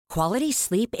Quality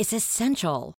sleep is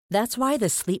essential. That's why the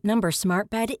Sleep Number Smart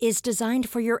Bed is designed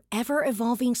for your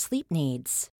ever-evolving sleep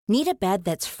needs. Need a bed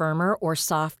that's firmer or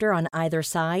softer on either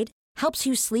side? Helps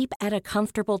you sleep at a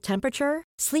comfortable temperature?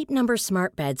 Sleep Number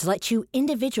Smart Beds let you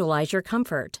individualize your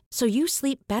comfort, so you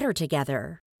sleep better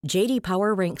together. J.D.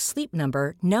 Power ranks Sleep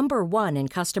Number number 1 in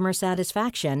customer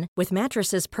satisfaction with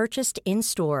mattresses purchased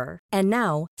in-store. And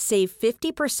now, save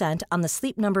 50% on the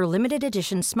Sleep Number Limited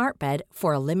Edition Smart Bed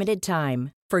for a limited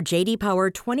time. For J.D. Power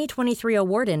 2023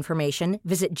 award information,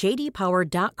 visit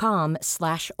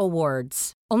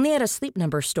jdpower.com/awards. Only at a Sleep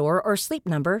Number store or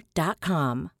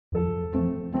sleepnumber.com.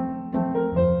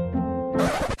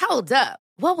 Hold up.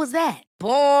 What was that?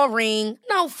 Boring.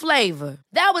 No flavor.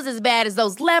 That was as bad as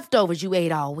those leftovers you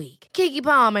ate all week. Keke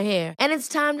Palmer here, and it's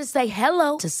time to say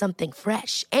hello to something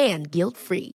fresh and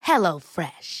guilt-free. Hello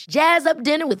Fresh. Jazz up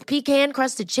dinner with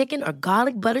pecan-crusted chicken or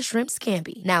garlic butter shrimp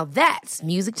scampi. Now that's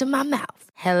music to my mouth.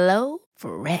 Hello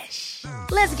Fresh.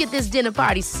 Let's get this dinner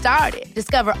party started.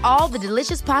 Discover all the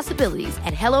delicious possibilities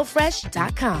at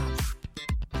hellofresh.com.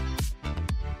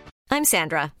 I'm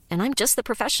Sandra, and I'm just the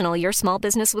professional your small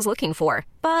business was looking for.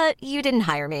 But you didn't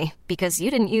hire me because you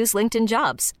didn't use LinkedIn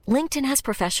Jobs. LinkedIn has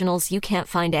professionals you can't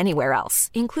find anywhere else,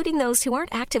 including those who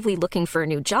aren't actively looking for a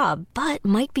new job, but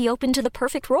might be open to the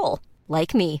perfect role,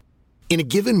 like me. In a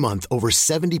given month, over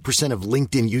 70% of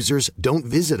LinkedIn users don't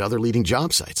visit other leading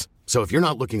job sites. So if you're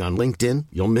not looking on LinkedIn,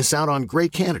 you'll miss out on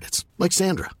great candidates like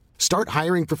Sandra. Start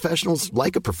hiring professionals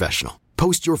like a professional.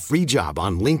 Post your free job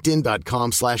on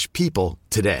linkedin.com/people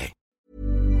today.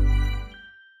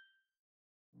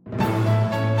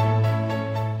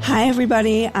 Hi,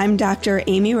 everybody. I'm Dr.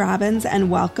 Amy Robbins, and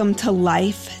welcome to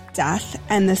Life, Death,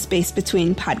 and the Space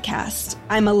Between podcast.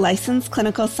 I'm a licensed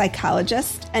clinical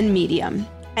psychologist and medium,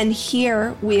 and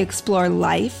here we explore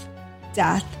life,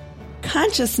 death,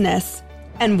 consciousness,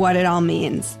 and what it all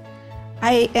means.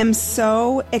 I am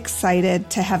so excited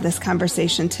to have this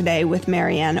conversation today with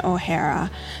Maryanne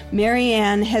O'Hara.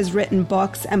 Maryanne has written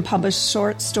books and published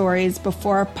short stories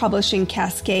before publishing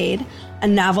Cascade, a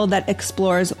novel that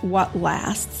explores what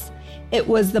lasts. It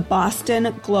was the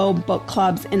Boston Globe Book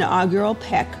Club's inaugural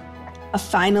pick, a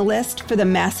finalist for the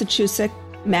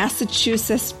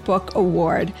Massachusetts Book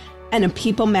Award, and a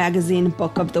People Magazine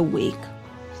Book of the Week.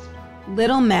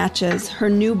 Little Matches, her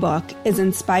new book, is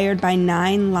inspired by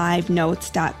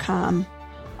 9livenotes.com,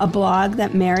 a blog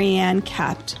that Maryanne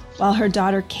kept while her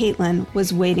daughter Caitlin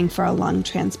was waiting for a lung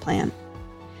transplant.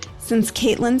 Since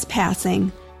Caitlin's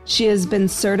passing, she has been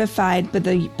certified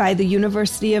by the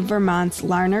University of Vermont's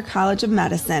Larner College of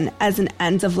Medicine as an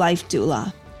end-of-life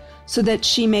doula, so that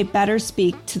she may better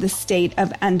speak to the state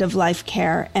of end-of-life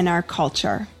care in our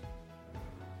culture.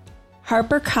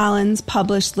 HarperCollins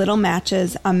published Little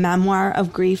Matches, a memoir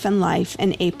of grief and life,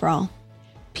 in April.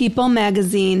 People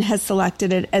magazine has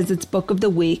selected it as its book of the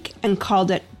week and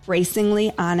called it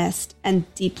bracingly honest and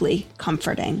deeply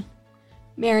comforting.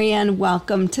 Maryanne,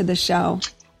 welcome to the show.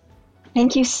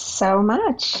 Thank you so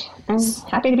much. I'm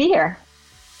happy to be here.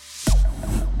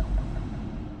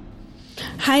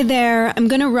 Hi there. I'm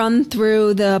going to run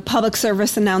through the public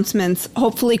service announcements,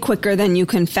 hopefully quicker than you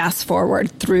can fast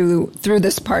forward through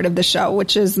this part of the show,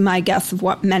 which is my guess of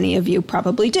what many of you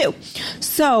probably do.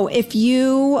 So if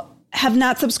you have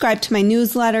not subscribed to my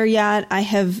newsletter yet, I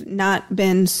have not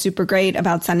been super great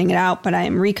about sending it out, but I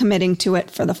am recommitting to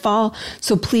it for the fall.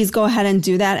 So please go ahead and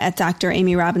do that at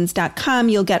dramyrobbins.com.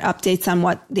 You'll get updates on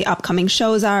what the upcoming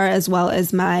shows are, as well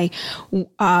as my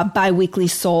bi-weekly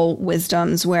soul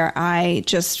wisdoms, where I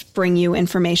just bring you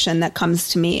information that comes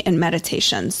to me in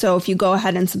meditation. So if you go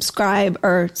ahead and subscribe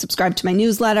to my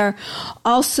newsletter.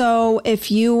 Also,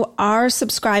 if you are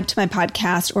subscribed to my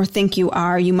podcast or think you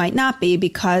are, you might not be,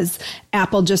 because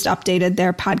Apple just updated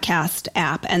their podcast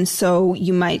app, and so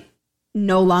you might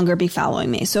no longer be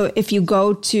following me. So if you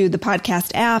go to the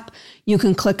podcast app, you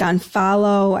can click on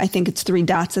follow. I think it's 3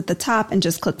 dots at the top, and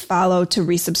just click follow to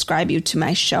resubscribe you to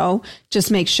my show. Just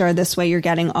make sure this way you're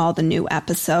getting all the new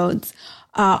episodes.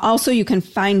 Also, you can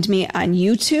find me on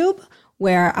YouTube,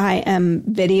 where I am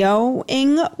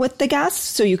videoing with the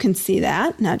guests, so you can see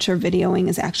that. Not sure videoing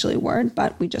is actually a word,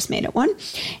 but we just made it one.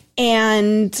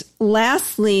 And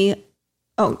lastly,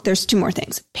 there's 2 more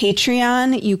things.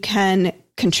 Patreon, you can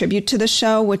contribute to the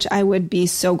show, which I would be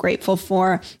so grateful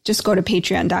for. Just go to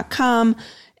patreon.com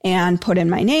and put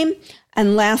in my name.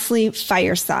 And lastly,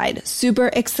 Fireside, super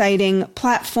exciting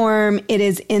platform. It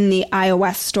is in the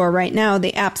iOS store right now,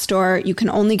 the App Store. You can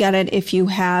only get it if you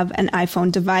have an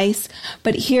iPhone device,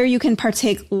 but here you can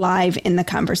partake live in the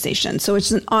conversation. So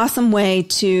it's an awesome way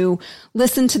to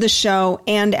listen to the show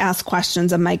and ask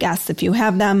questions of my guests if you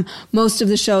have them. Most of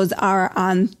the shows are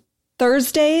on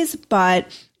Thursdays, but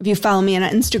if you follow me on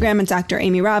Instagram at Dr.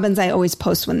 Amy Robbins, I always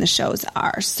post when the shows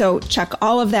are. So check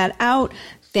all of that out.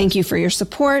 Thank you for your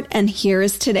support. And here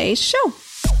is today's show.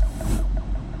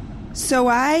 So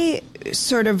I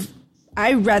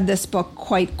read this book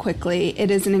quite quickly.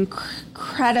 It is an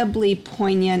incredibly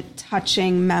poignant,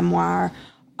 touching memoir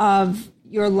of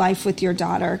your life with your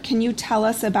daughter. Can you tell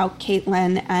us about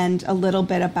Caitlin and a little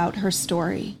bit about her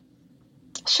story?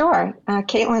 Sure.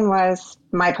 Caitlin was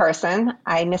my person.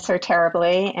 I miss her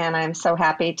terribly, and I'm so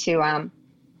happy to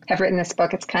have written this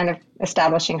book. It's kind of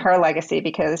establishing her legacy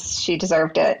because she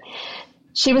deserved it.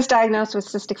 She was diagnosed with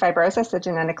cystic fibrosis, a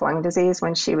genetic lung disease,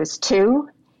 when she was 2.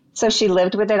 So she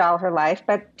lived with it all her life.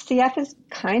 But CF is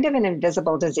kind of an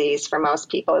invisible disease for most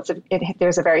people.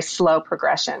 There's a very slow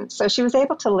progression. So she was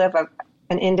able to live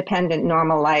an independent,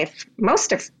 normal life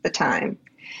most of the time.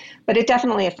 But it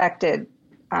definitely affected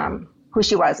who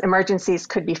she was. Emergencies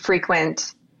could be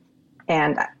frequent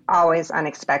and always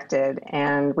unexpected.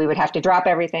 And we would have to drop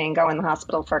everything, go in the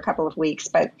hospital for a couple of weeks.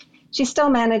 But she still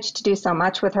managed to do so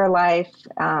much with her life.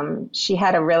 She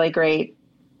had a really great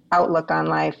outlook on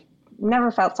life,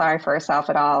 never felt sorry for herself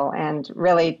at all, and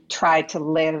really tried to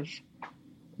live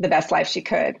the best life she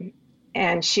could.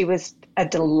 And she was a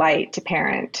delight to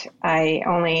parent. I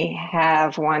only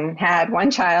had one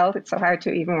child. It's so hard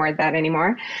to even word that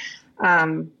anymore.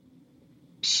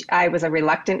 I was a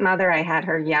reluctant mother. I had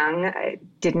her young. I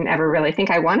didn't ever really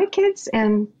think I wanted kids.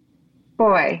 And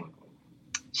boy,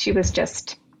 she was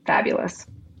just fabulous.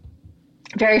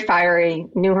 Very fiery,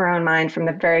 knew her own mind from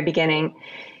the very beginning.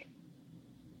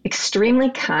 Extremely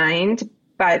kind,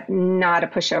 but not a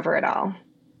pushover at all.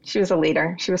 She was a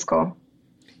leader. She was cool.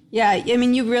 Yeah, I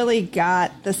mean, you really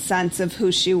got the sense of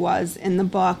who she was in the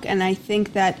book. And I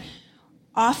think that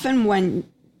often when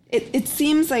it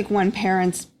seems like when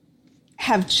parents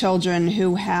have children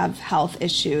who have health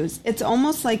issues, it's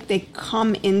almost like they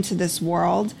come into this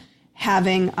world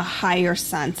having a higher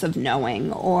sense of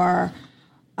knowing, or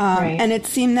right. And it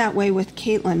seemed that way with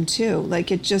Caitlin too. Like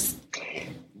it just,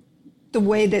 the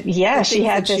way that she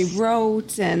had she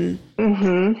wrote and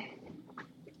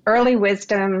early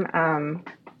wisdom.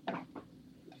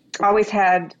 Always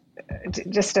had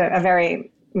just a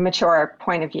very mature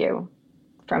point of view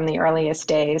from the earliest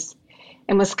days,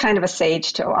 and was kind of a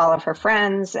sage to all of her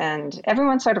friends, and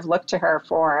everyone sort of looked to her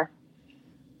for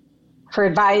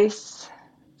advice,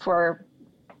 for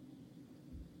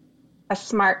a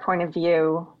smart point of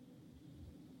view.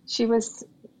 She was,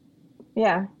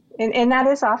 and that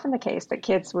is often the case, that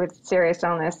kids with serious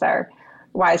illness are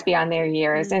wise beyond their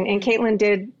years. And Caitlin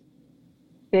did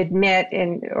admit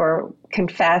or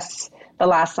confess the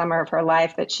last summer of her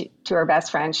life that to her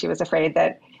best friend, she was afraid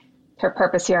that her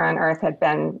purpose here on earth had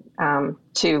been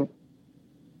to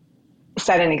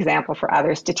set an example for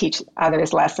others, to teach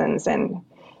others lessons. And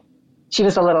she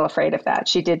was a little afraid of that.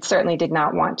 She certainly did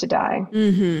not want to die.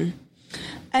 Mm-hmm.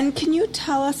 And can you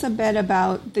tell us a bit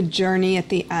about the journey at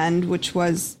the end, which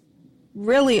was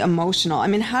really emotional? I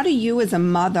mean, how do you as a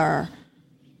mother,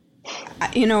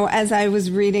 as I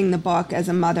was reading the book as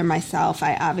a mother myself,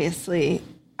 I obviously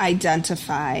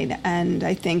identified. And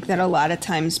I think that a lot of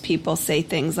times people say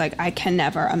things like, I can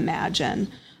never imagine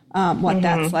what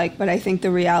that's like. But I think the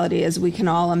reality is we can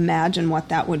all imagine what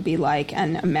that would be like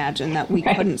and imagine that we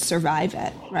couldn't survive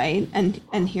it. Right.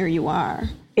 And here you are.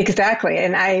 Exactly.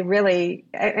 And I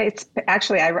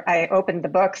opened the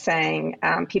book saying,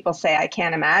 people say, I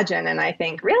can't imagine. And I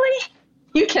think, really?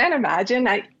 You can't imagine?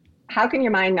 How can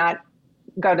your mind not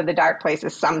go to the dark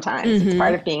places sometimes? It's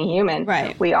part of being human.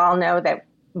 Right. We all know that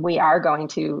we are going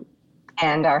to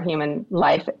end our human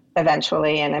life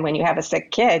eventually. And then when you have a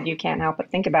sick kid, you can't help but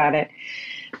think about it.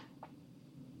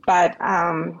 But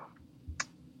I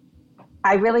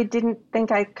really didn't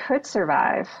think I could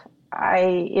survive.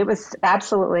 It was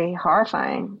absolutely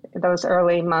horrifying. Those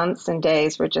early months and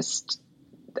days were just,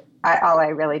 all I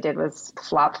really did was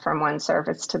flop from one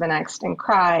service to the next and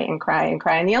cry and cry and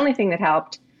cry. And the only thing that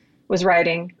helped was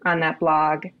writing on that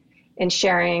blog and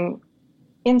sharing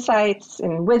insights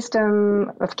and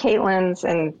wisdom of Caitlin's,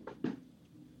 and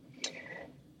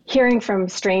hearing from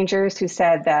strangers who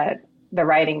said that the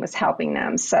writing was helping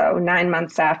them. So 9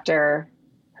 months after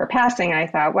her passing, I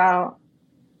thought, well,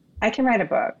 I can write a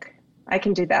book. I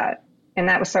can do that. And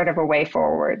that was sort of a way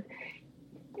forward.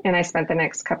 And I spent the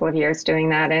next couple of years doing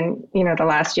that. And, the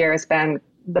last year has been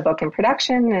the book in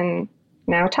production and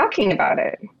now talking about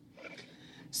it.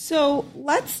 So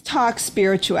let's talk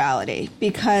spirituality,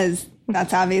 because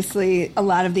that's obviously a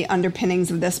lot of the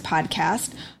underpinnings of this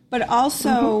podcast, but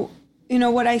also,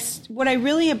 what I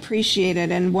really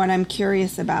appreciated and what I'm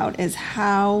curious about is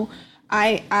how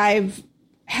I've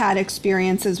had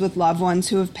experiences with loved ones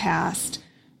who have passed.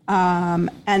 And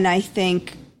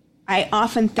I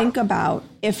often think about,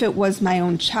 if it was my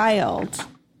own child,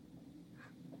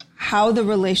 how the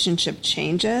relationship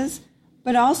changes,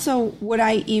 but also would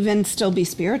I even still be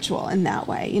spiritual in that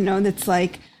way? You know, that's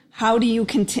like, how do you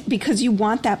continue? Because you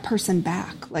want that person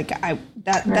back. Like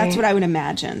that's what I would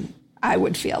imagine I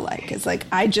would feel like. It's like,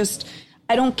 I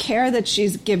don't care that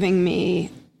she's giving me,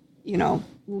 you know,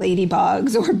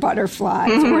 ladybugs or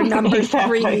butterflies or number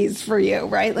threes for you,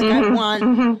 right? Like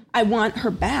I want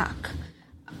her back.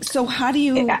 So how do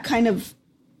you kind of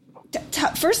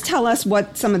first tell us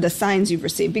what some of the signs you've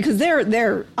received, because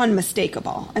they're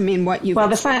unmistakable. I mean, what you've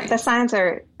the signs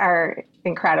are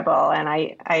incredible, and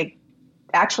I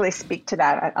actually speak to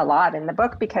that a lot in the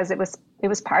book, because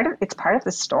it's part of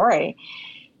the story.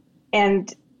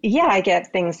 And yeah, I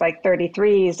get things like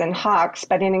 33s and hawks,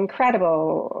 but in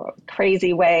incredible,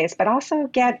 crazy ways, but also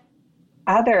get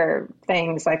other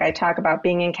things. Like I talk about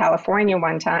being in California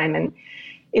one time, and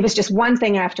it was just one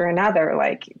thing after another,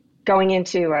 like going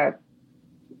into a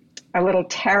little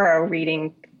tarot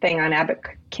reading thing on Abbot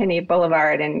Kinney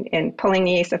Boulevard and pulling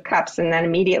the Ace of Cups, and then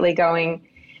immediately going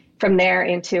from there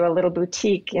into a little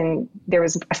boutique, and there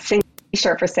was a single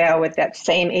t-shirt for sale with that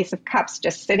same Ace of Cups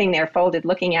just sitting there folded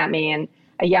looking at me, and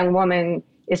a young woman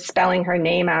is spelling her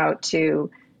name out to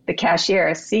the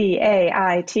cashier, Caitlin,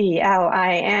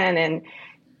 and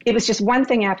it was just one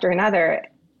thing after another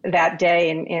that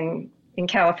day in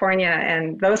California,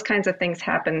 and those kinds of things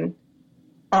happen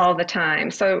all the time.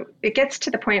 So it gets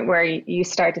to the point where you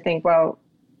start to think, well,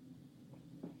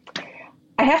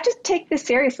 I have to take this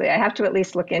seriously. I have to at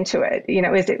least look into it. You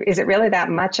know, is it really that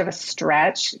much of a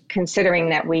stretch,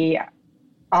 considering that we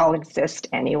all exist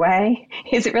anyway?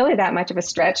 Is it really that much of a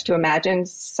stretch to imagine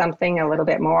something a little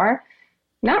bit more?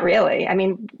 Not really. I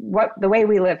mean, the way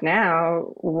we live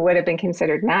now would have been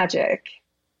considered magic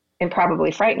and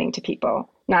probably frightening to people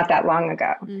not that long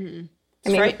ago. Mm-hmm.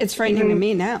 It's frightening to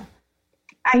me now.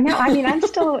 I know. I mean, I'm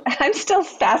still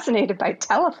fascinated by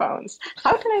telephones.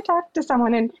 How can I talk to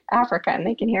someone in Africa and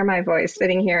they can hear my voice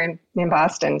sitting here in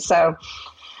Boston? So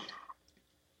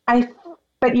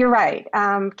but you're right.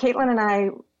 Caitlin and I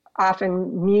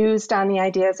often mused on the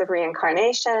ideas of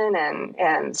reincarnation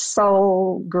and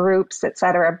soul groups, et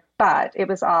cetera, but it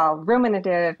was all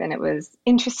ruminative and it was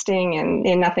interesting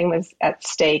and nothing was at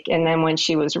stake. And then when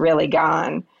she was really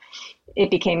gone,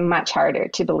 it became much harder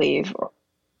to believe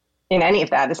in any of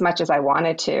that, as much as I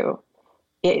wanted to.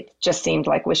 It just seemed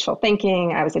like wishful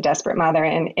thinking. I was a desperate mother.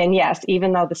 And yes,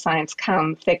 even though the signs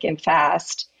come thick and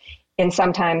fast and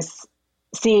sometimes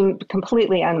seem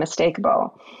completely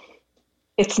unmistakable,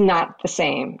 it's not the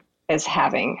same as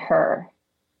having her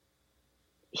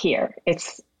here.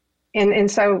 And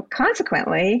so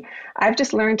consequently, I've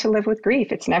just learned to live with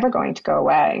grief. It's never going to go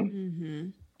away. Mm-hmm.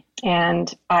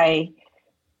 And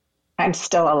I'm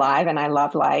still alive, and I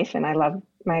love life, and I love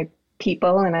my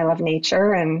people, and I love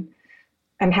nature, and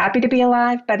I'm happy to be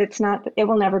alive, but it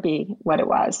will never be what it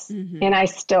was. Mm-hmm. And I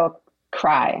still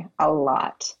cry a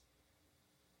lot.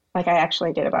 Like I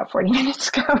actually did about 40 minutes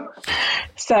ago.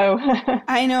 So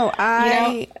I know.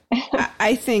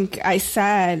 I think I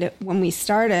said when we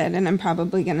started, and I'm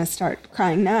probably going to start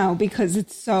crying now, because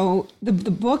it's so, the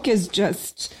book is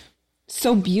just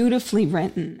so beautifully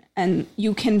written, and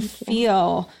you can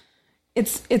feel,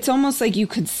 it's almost like you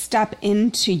could step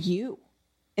into you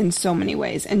in so many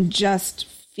ways and just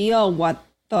feel what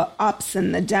the ups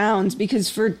and the downs, because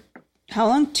for how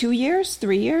long? 2 years,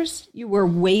 3 years? You were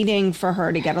waiting for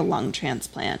her to get a lung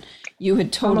transplant. You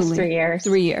had totally... Almost 3 years.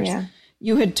 3 years. Yeah.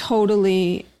 You had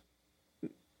totally...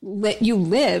 You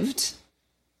lived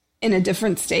in a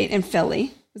different state in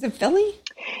Philly. Was it Philly?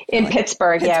 In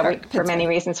Pittsburgh. Pittsburgh. For many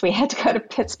reasons, we had to go to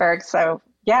Pittsburgh. So,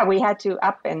 yeah, we had to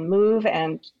up and move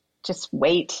and just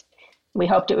wait. We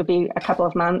hoped it would be a couple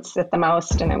of months at the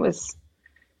most, and it was...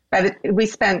 we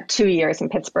spent 2 years in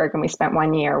Pittsburgh, and we spent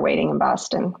 1 year waiting in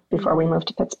Boston before we moved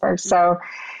to Pittsburgh. So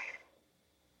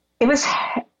it was,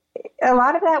 a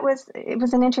lot of that it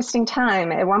was an interesting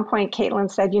time. At one point,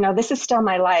 Caitlin said, this is still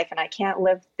my life, and I can't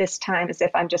live this time as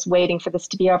if I'm just waiting for this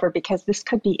to be over, because this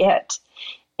could be it.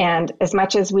 And as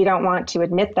much as we don't want to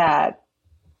admit that,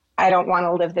 I don't want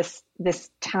to live this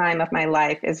time of my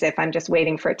life as if I'm just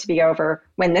waiting for it to be over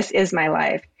when this is my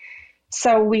life.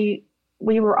 So we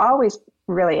were always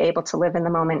really able to live in the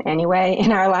moment anyway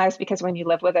in our lives, because when you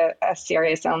live with a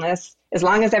serious illness, as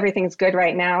long as everything's good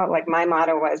right now, like my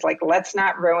motto was like, let's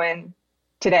not ruin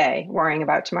today worrying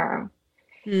about tomorrow.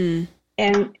 And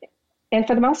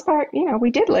for the most part, we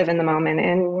did live in the moment,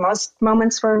 and most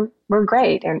moments were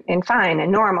great and fine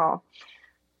and normal.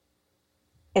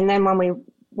 And then when we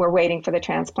were waiting for the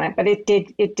transplant, but it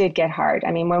did get hard.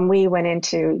 I mean, when we went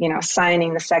into,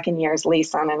 signing the second year's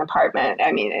lease on an apartment,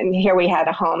 I mean, and here we had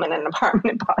a home and an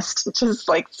apartment in Boston, just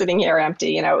like sitting here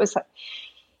empty,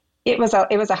 it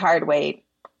was a hard wait.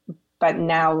 But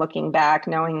now looking back,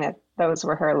 knowing that those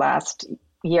were her last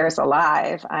years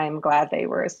alive, I'm glad they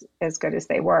were as good as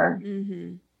they were.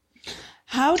 Mm-hmm.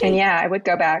 I would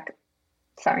go back.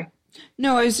 Sorry.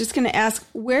 No, I was just going to ask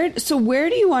where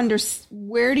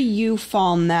do you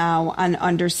fall now on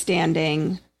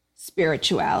understanding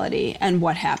spirituality and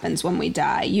what happens when we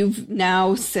die? You've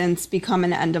now since become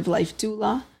an end of life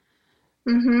doula.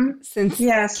 Mm-hmm. Since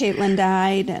Caitlin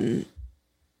died. And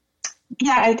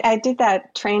yeah, I did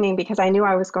that training because I knew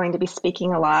I was going to be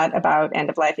speaking a lot about end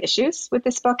of life issues with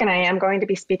this book. And I am going to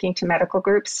be speaking to medical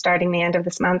groups starting the end of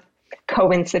this month,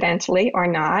 coincidentally or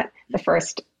not. The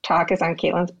first talk is on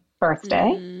Caitlin's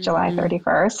birthday, July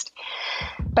 31st.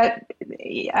 But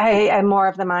I'm more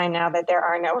of the mind now that there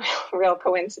are no real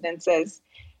coincidences.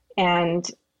 And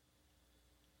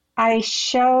I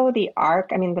show the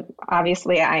arc. I mean,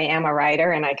 obviously I am a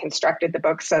writer and I constructed the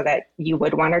book so that you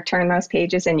would want to turn those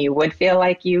pages and you would feel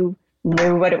like you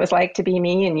knew what it was like to be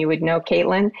me and you would know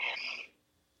Caitlin.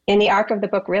 And the arc of the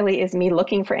book really is me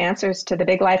looking for answers to the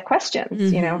big life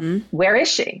questions. Where is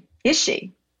she?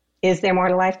 Is there more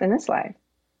to life than this life?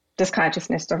 Does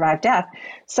consciousness survive death?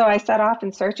 So I set off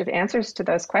in search of answers to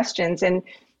those questions. And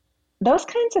those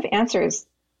kinds of answers,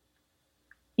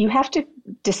 you have to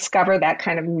discover that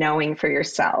kind of knowing for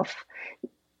yourself.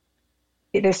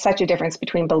 There's such a difference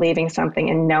between believing something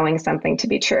and knowing something to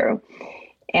be true.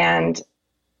 And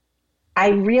I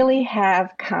really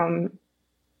have come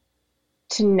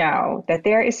to know that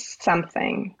there is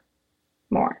something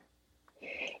more,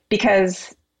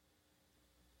 because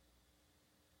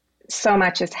so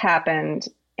much has happened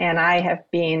and I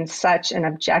have been such an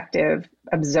objective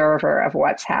observer of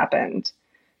what's happened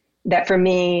that for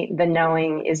me, the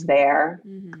knowing is there,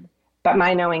 but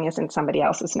my knowing isn't somebody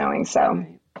else's knowing. So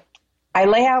I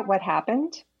lay out what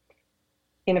happened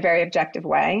in a very objective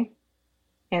way.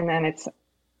 And then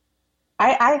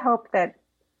I hope that,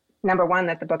 number one,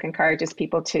 that the book encourages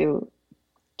people to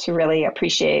really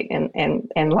appreciate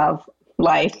and love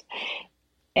life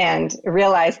and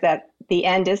realize that the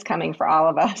end is coming for all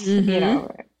of us,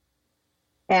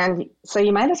 and so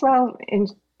you might as well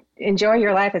enjoy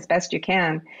your life as best you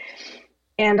can.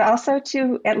 And also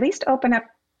to at least open up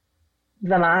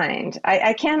the mind.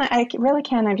 I really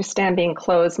can't understand being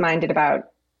closed-minded about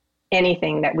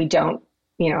anything that we don't,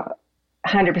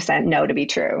 100% know to be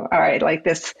true. All right, like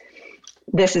this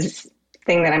is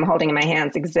thing that I'm holding in my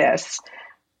hands exists.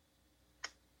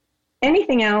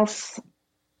 Anything else,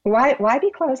 why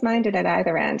be closed-minded at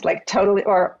either end? Like totally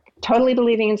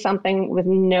believing in something with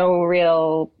no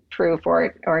real proof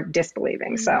or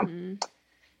disbelieving. So.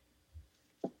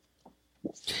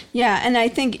 Yeah. And I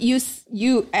think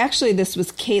you actually, this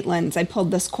was Caitlin's, I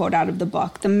pulled this quote out of the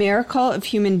book. The miracle of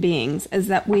human beings is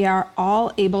that we are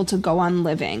all able to go on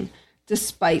living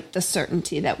despite the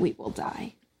certainty that we will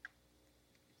die.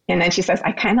 And then she says,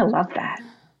 I kind of love that.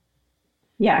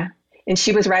 Yeah. And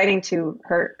she was writing to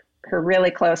her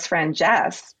really close friend,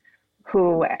 Jess,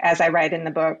 who, as I write in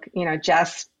the book,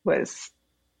 Jess was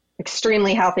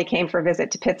extremely healthy, came for a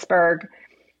visit to Pittsburgh,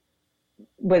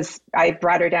 I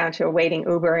brought her down to a waiting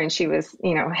Uber and she was,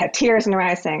 had tears in her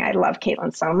eyes saying, I love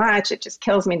Caitlin so much. It just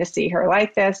kills me to see her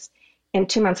like this. And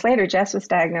 2 months later, Jess was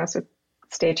diagnosed with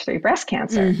stage 3 breast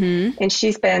cancer. And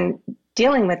she's been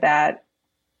dealing with that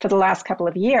for the last couple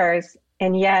of years.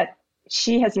 And yet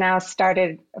she has now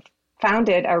founded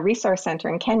a resource center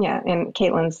in Kenya in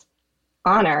Caitlin's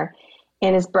honor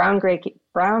and is groundbreaking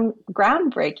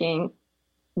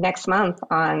next month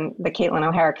on the Caitlin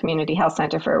O'Hara Community Health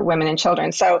Center for Women and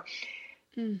Children. So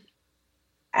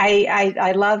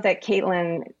I love that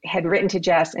Caitlin had written to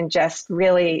Jess, and Jess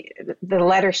really, the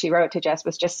letter she wrote to Jess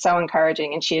was just so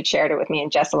encouraging, and she had shared it with me,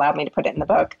 and Jess allowed me to put it in the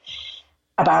book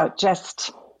about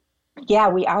just,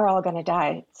 we are all going to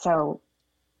die. So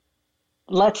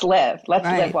let's live. Let's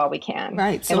live while we can.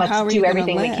 Right. So and let's how are do you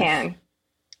everything live? we can.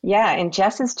 Yeah. And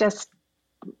Jess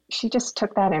she just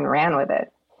took that and ran with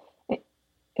it.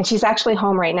 And she's actually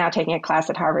home right now taking a class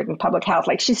at Harvard in public health.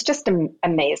 Like, she's just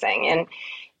amazing.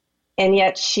 And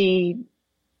yet she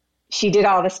did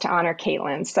all this to honor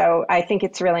Caitlin. So I think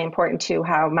it's really important too,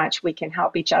 how much we can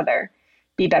help each other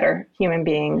be better human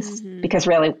beings, because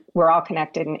really we're all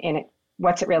connected and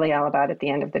what's it really all about at the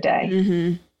end of the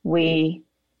day? We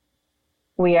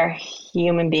are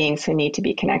human beings who need to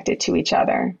be connected to each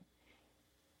other.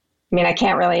 I mean, I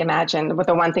can't really imagine, but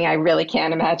the one thing I really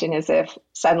can't imagine is if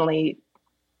suddenly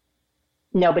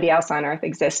nobody else on earth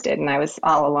existed and I was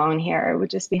all alone here, it would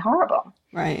just be horrible.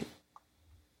 Right.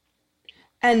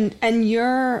 And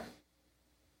your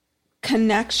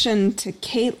connection to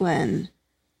Caitlin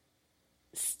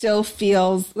still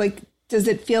feels like, does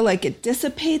it feel like it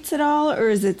dissipates at all, or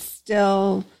is it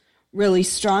still really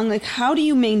strong? Like, how do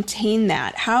you maintain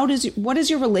that? What does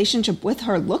your relationship with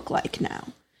her look like now?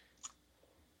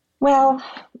 Well,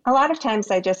 a lot of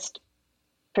times I just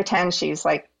pretend she's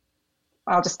like,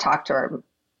 I'll just talk to her.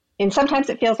 And sometimes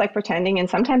it feels like pretending, and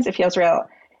sometimes it feels real.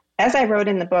 As I wrote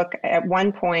in the book, at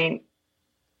one point,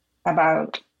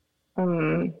 about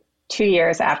 2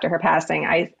 years after her passing,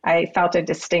 I felt a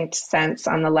distinct sense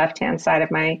on the left-hand side of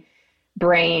my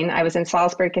brain. I was in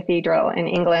Salisbury Cathedral in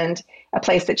England, a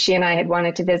place that she and I had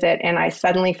wanted to visit, and I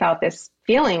suddenly felt this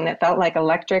feeling that felt like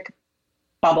electric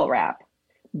bubble wrap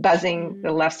buzzing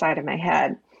the left side of my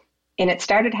head. And it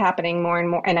started happening more and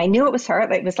more. And I knew it was her.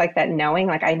 It was like that knowing,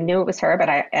 like I knew it was her, but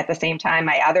at the same time,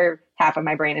 my other half of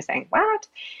my brain is saying, what?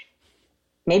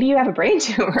 Maybe you have a brain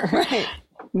tumor. Right.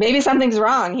 Maybe something's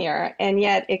wrong here. And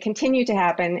yet it continued to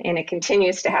happen, and it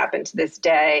continues to happen to this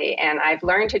day. And I've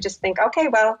learned to just think, okay,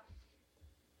 well,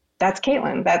 that's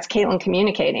Caitlin. That's Caitlin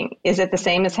communicating. Is it the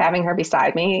same as having her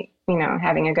beside me,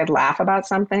 having a good laugh about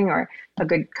something or a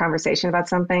good conversation about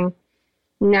something?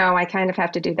 No, I kind of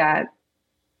have to do that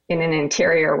in an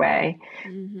interior way.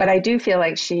 Mm-hmm. But I do feel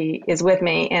like she is with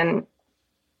me. And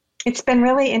it's been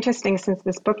really interesting since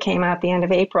this book came out at the end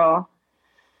of April,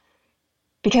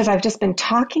 because I've just been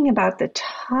talking about the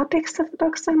topics of the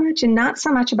book so much and not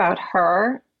so much about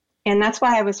her. And that's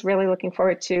why I was really looking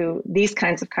forward to these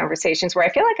kinds of conversations where I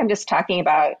feel like I'm just talking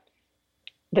about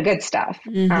the good stuff,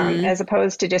 as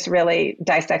opposed to just really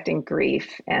dissecting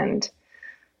grief and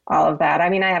all of that. I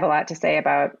mean, I have a lot to say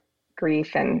about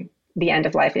grief and the end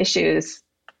of life issues,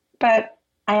 but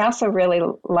I also really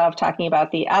love talking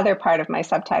about the other part of my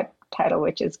subtitle,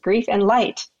 which is grief and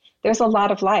light. There's a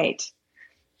lot of light.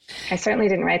 I certainly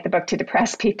didn't write the book to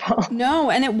depress people.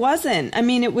 No, and it wasn't. I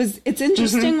mean, it's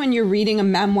interesting when you're reading a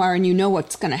memoir and you know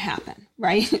what's going to happen,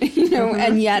 right?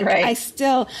 And yet right.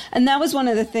 And that was one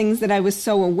of the things that I was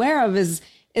so aware of is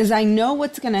I know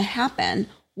what's going to happen.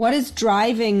 What is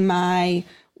driving my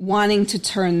wanting to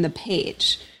turn the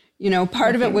page?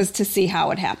 Part of it was to see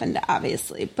how it happened,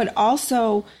 obviously, but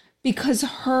also because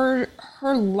her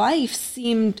life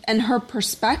seemed, and her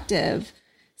perspective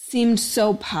seemed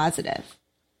so positive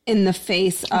in the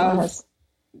face of,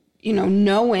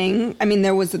 knowing, I mean,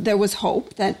 there was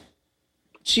hope that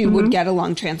she would get a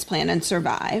lung transplant and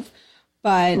survive,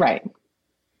 but. Right.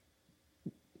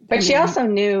 But she also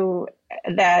knew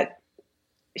that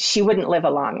she wouldn't live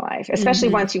a long life, especially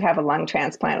once you have a lung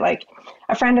transplant. Like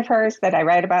a friend of hers that I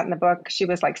write about in the book, she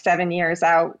was like 7 years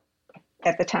out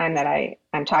at the time that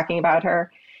I'm talking about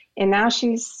her. And now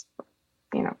she's,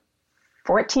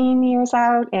 14 years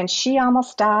out, and she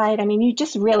almost died. I mean, you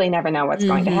just really never know what's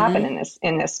going to happen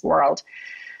in this world.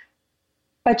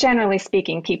 But generally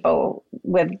speaking, people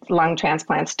with lung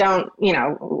transplants don't,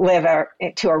 live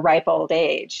to a ripe old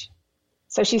age.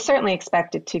 So she certainly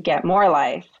expected to get more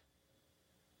life.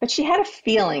 But she had a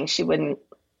feeling she wouldn't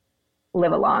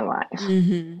live a long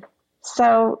life.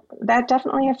 So that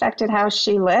definitely affected how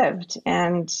she lived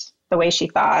and the way she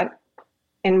thought,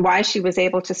 and why she was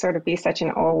able to sort of be such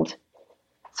an old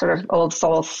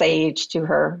soul sage to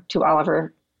all of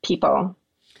her people.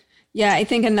 Yeah, I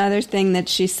think another thing that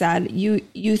she said,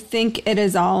 you think it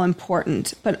is all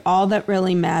important, but all that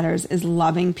really matters is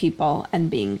loving people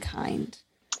and being kind.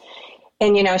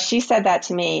 And, she said that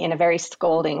to me in a very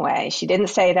scolding way. She didn't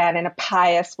say that in a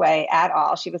pious way at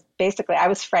all. She was basically, I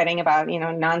was fretting about,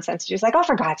 nonsense. She was like, oh,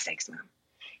 for God's sakes, Mom,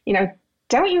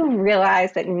 don't you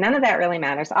realize that none of that really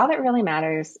matters? All that really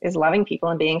matters is loving people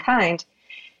and being kind.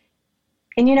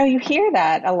 And, you hear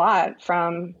that a lot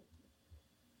from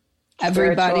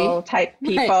everybody type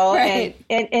people. Right.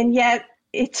 And yet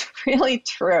it's really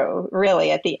true,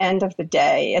 really, at the end of the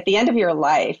day, at the end of your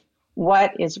life,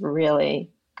 what is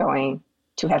really going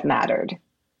to have mattered?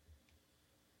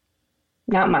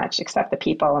 Not much, except the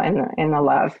people and the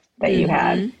love that you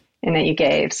had and that you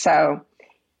gave. So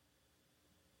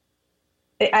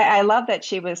I love that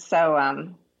she was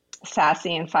so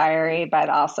sassy and fiery, but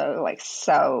also like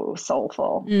so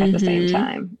soulful at the same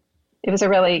time. It was a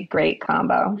really great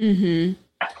combo.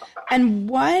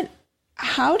 And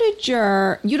how did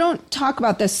you don't talk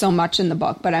about this so much in the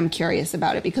book, but I'm curious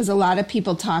about it because a lot of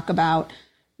people talk about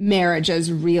marriage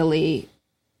as really,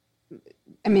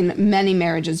 I mean, many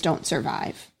marriages don't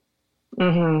survive.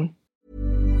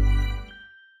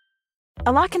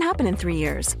 A lot can happen in 3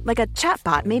 years, like a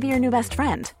chatbot may be your new best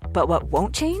friend. But what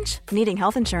won't change? Needing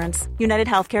health insurance. United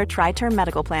Healthcare Tri-Term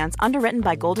Medical Plans, underwritten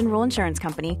by Golden Rule Insurance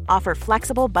Company, offer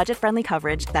flexible, budget-friendly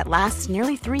coverage that lasts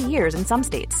nearly 3 years in some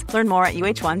states. Learn more at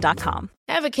uh1.com.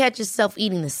 Ever catch yourself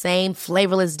eating the same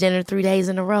flavorless dinner 3 days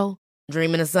in a row?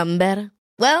 Dreaming of something better?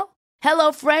 Well,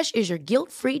 HelloFresh is your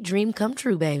guilt-free dream come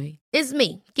true, baby. It's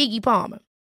me, Keke Palmer.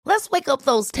 Let's wake up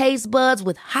those taste buds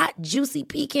with hot, juicy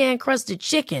pecan-crusted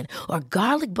chicken or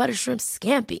garlic butter shrimp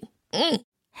scampi.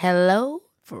 Hello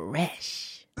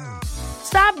Fresh.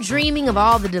 Stop dreaming of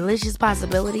all the delicious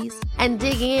possibilities and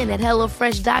dig in at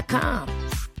HelloFresh.com.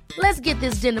 Let's get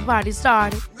this dinner party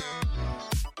started.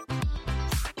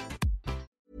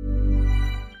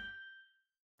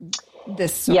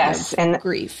 This sort of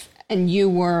grief. And you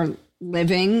were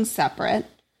living separate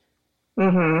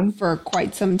for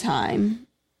quite some time.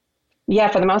 Yeah,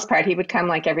 for the most part, he would come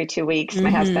like every 2 weeks.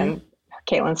 My husband,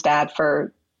 Caitlin's dad,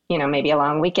 for, maybe a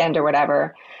long weekend or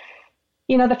whatever.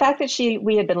 The fact that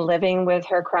we had been living with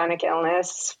her chronic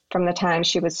illness from the time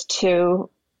she was 2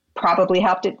 probably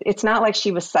helped. It's not like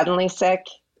she was suddenly sick,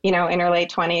 in her late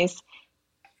 20s.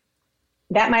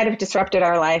 That might have disrupted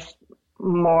our life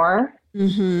more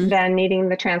than needing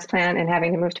the transplant and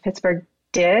having to move to Pittsburgh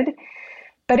did.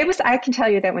 But I can tell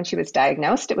you that when she was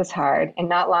diagnosed, it was hard. And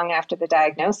not long after the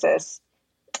diagnosis,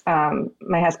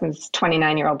 my husband's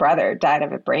 29-year-old brother died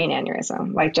of a brain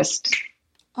aneurysm, like just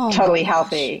totally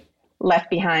healthy, left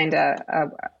behind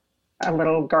a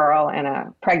little girl and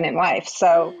a pregnant wife.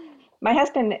 So my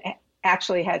husband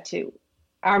actually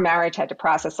our marriage had to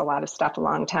process a lot of stuff a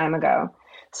long time ago.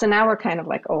 So now we're kind of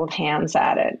like old hands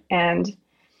at it. And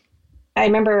I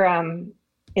remember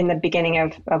in the beginning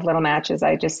of Little Matches,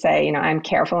 I just say, I'm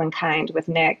careful and kind with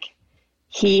Nick.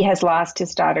 He has lost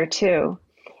his daughter too,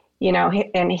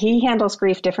 and he handles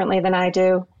grief differently than I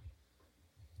do.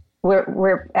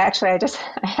 We're actually,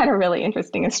 I had a really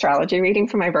interesting astrology reading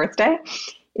for my birthday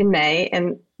in May.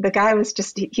 And the guy was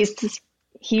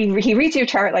he reads your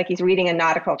chart like he's reading a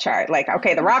nautical chart. Like,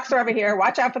 okay, the rocks are over here.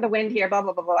 Watch out for the wind here, blah,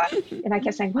 blah, blah, blah. And I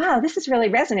kept saying, wow, this is really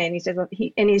resonating.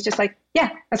 He's just like, yeah,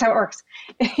 that's how it works.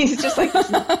 He's just like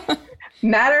this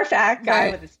matter of fact guy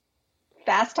with this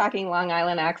fast talking Long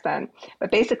Island accent.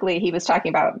 But basically he was talking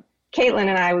about Caitlin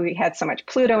and I, we had so much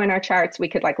Pluto in our charts. We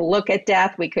could look at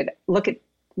death. We could look at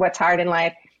what's hard in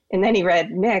life. And then he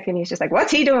read Nick and he's just like,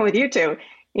 what's he doing with you two?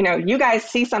 You guys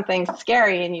see something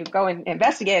scary and you go and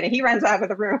investigate and he runs out of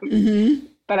the room.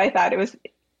 But I thought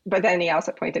but then he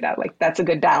also pointed out that's a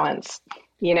good balance,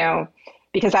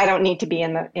 because I don't need to be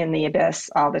in the abyss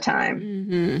all the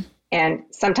time. And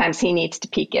sometimes he needs to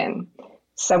peek in.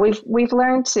 So we've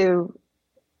learned to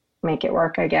make it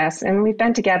work, I guess. And we've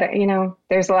been together,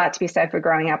 there's a lot to be said for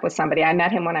growing up with somebody. I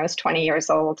met him when I was 20 years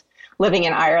old, living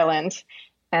in Ireland.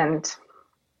 And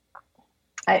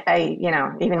I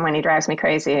even when he drives me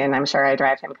crazy, and I'm sure I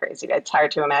drive him crazy, it's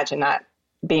hard to imagine not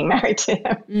being married to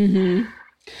him.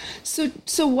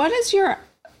 So what does your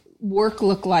work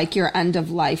look like, your end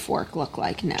of life work look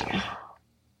like now?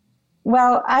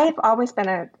 Well, I've always been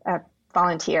a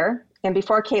volunteer. And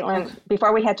before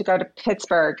before we had to go to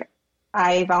Pittsburgh,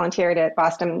 I volunteered at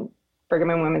Boston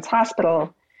Brigham and Women's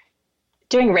Hospital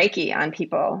doing Reiki on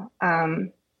people.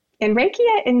 And Reiki,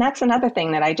 and that's another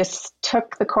thing that I just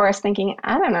took the course thinking,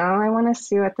 I don't know, I want to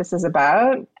see what this is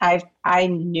about. I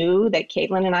knew that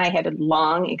Caitlin and I had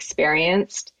long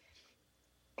experienced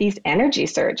these energy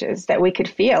surges that we could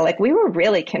feel. Like we were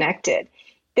really connected.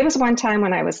 There was one time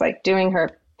when I was doing her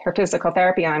physical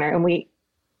therapy on her, and we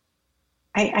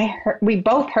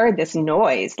both heard this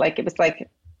noise, like it was like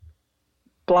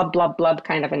blub, blub, blub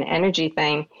kind of an energy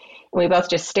thing. We both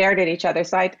just stared at each other.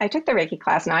 So I took the Reiki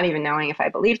class, not even knowing if I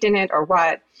believed in it or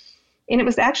what. And it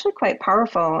was actually quite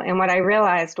powerful. And what I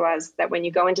realized was that when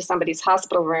you go into somebody's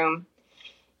hospital room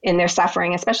and they're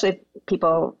suffering, especially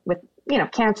people with,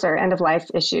 cancer, end of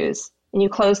life issues, and you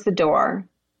close the door,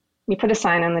 you put a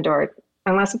sign on the door,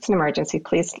 unless it's an emergency,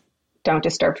 please don't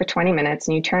disturb for 20 minutes.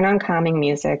 And you turn on calming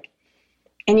music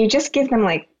and you just give them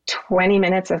 20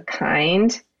 minutes of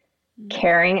kind,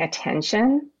 caring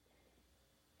attention.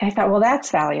 I thought, well,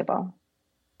 that's valuable.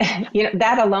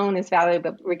 That alone is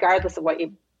valuable, regardless of what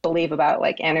you believe about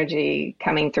energy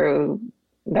coming through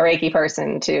the Reiki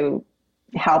person to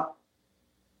help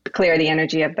clear the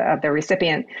energy of the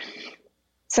recipient.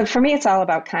 So for me, it's all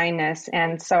about kindness.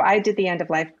 And so I did the end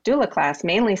of life doula class,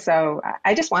 mainly so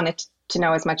I just wanted to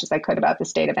know as much as I could about the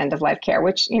state of end of life care,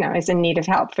 which, is in need of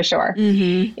help for sure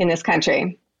in this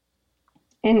country.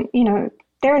 And,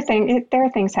 there are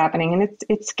things happening, and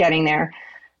it's getting there.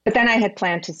 But then I had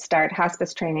planned to start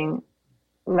hospice training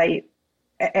late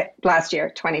last year,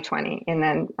 2020. And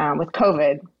then with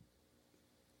COVID,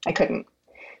 I couldn't.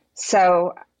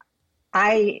 So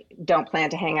I don't plan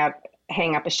to hang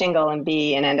up a shingle and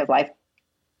be an end-of-life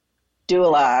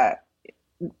doula.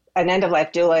 An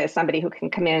end-of-life doula is somebody who can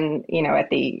come in,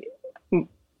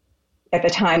 at the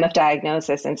time of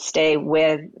diagnosis and stay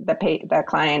with the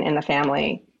client and the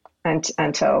family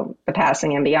until the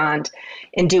passing and beyond,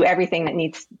 and do everything that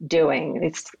needs doing.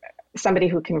 It's somebody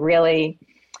who can really,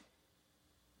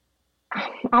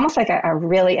 almost like a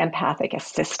really empathic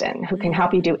assistant who can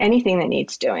help you do anything that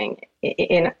needs doing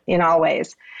in all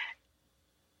ways.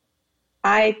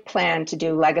 I plan to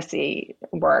do legacy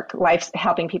work,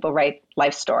 helping people write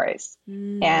life stories.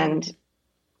 And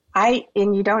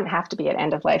you don't have to be at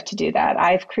end of life to do that.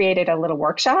 I've created a little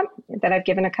workshop that I've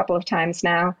given a couple of times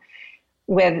now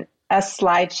with a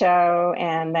slideshow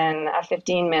and then a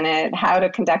 15-minute how to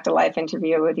conduct a life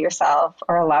interview with yourself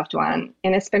or a loved one.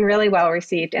 And it's been really well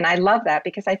received. And I love that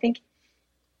because I think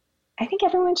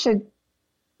everyone should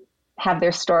have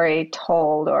their story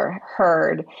told or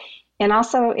heard. And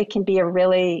also it can be a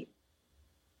really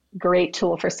great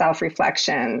tool for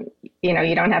self-reflection.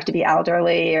 You don't have to be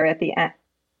elderly or at the end,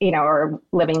 or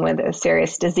living with a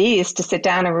serious disease to sit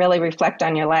down and really reflect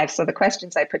on your life. So the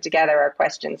questions I put together are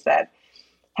questions that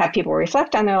have people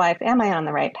reflect on their life. Am I on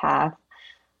the right path?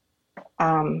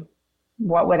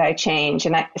 What would I change?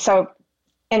 So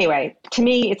anyway, to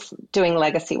me, it's doing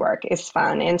legacy work is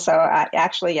fun. And so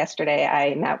yesterday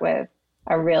I met with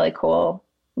a really cool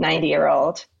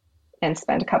 90-year-old and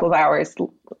spent a couple of hours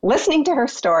listening to her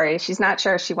story. She's not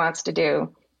sure she wants to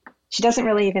do. She doesn't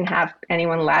really even have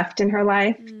anyone left in her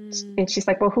life. And she's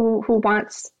like, well, who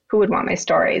would want my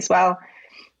stories? Well,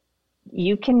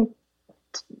 you can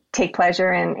take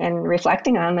pleasure in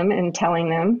reflecting on them and telling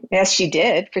them, as she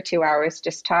did for 2 hours,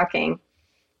 just talking.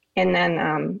 And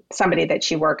then somebody that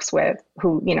she works with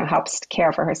who, helps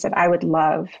care for her said, I would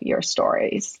love your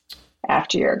stories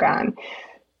after you're gone.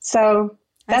 So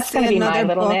that's going to be my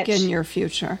little book niche in your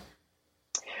future.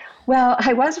 Well,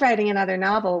 I was writing another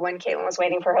novel when Caitlin was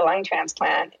waiting for her lung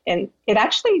transplant, and it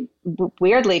actually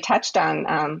weirdly touched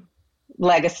on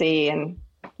legacy and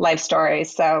life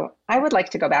stories. So I would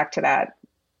like to go back to that.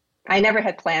 I never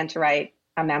had planned to write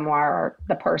a memoir or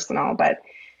the personal, but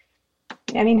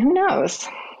I mean, who knows?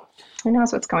 Who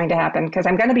knows what's going to happen? Because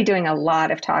I'm going to be doing a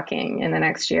lot of talking in the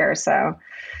next year. So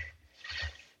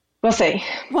we'll see.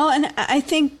 Well, and I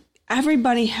think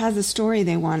everybody has a story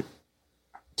they want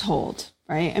told,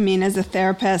 right? I mean, as a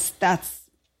therapist, that's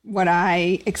what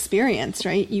I experienced,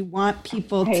 right? You want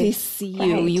people to see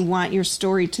you. Right. You want your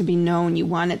story to be known. You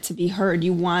want it to be heard.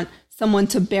 You want someone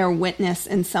to bear witness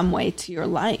in some way to your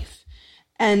life.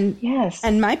 And yes.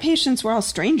 And my patients were all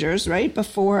strangers, right?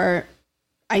 Before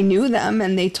I knew them,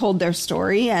 and they told their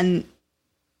story, and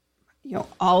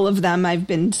all of them I've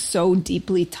been so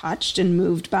deeply touched and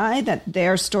moved by that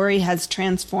their story has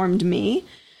transformed me.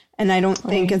 And I don't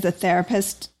think as a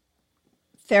therapists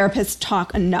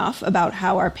talk enough about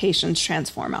how our patients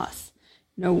transform us.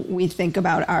 We think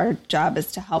about our job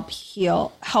is to help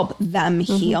them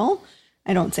heal.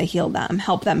 I don't say heal them,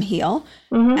 help them heal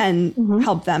and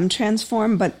help them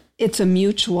transform, but it's a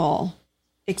mutual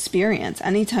experience.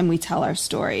 Anytime we tell our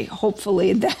story,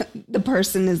 hopefully that the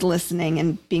person is listening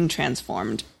and being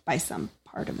transformed by some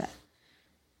part of it.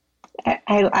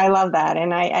 I love that.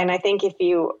 And I think if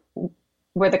you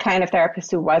were the kind of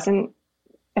therapist who wasn't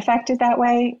affected that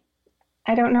way,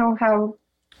 I don't know how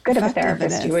good of a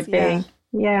therapist you would be.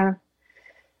 Yeah.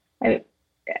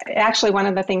 Actually, one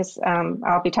of the things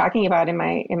I'll be talking about in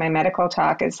my medical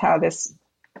talk is how this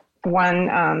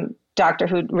one doctor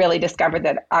who really discovered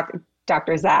that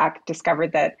Dr. Zach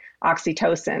discovered that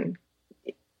oxytocin,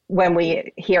 when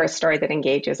we hear a story that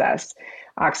engages us,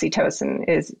 oxytocin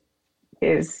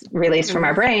is released from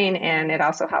our brain, and it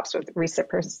also helps with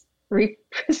reciprocal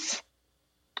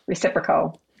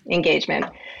engagement.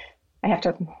 I have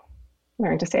to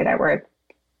learn to say that word.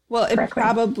 Well, it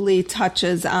probably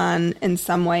touches on, in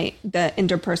some way, the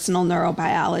interpersonal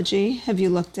neurobiology. Have you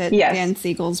looked at Dan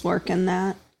Siegel's work in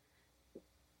that?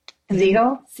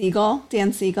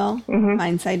 Dan Siegel,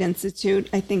 Mindsight Institute.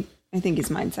 I think he's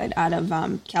Mindsight out of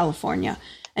California.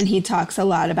 And he talks a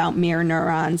lot about mirror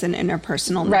neurons and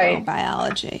interpersonal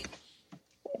neurobiology.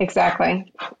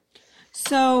 Exactly.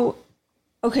 So,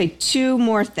 okay, two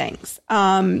more things.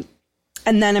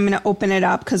 And then I'm going to open it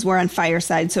up because we're on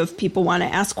Fireside. So if people want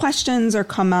to ask questions or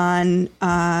come on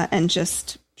and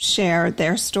just share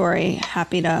their story,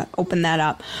 happy to open that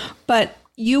up. But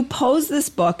you pose this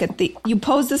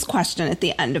question at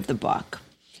the end of the book.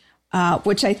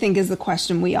 which I think is the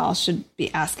question we all should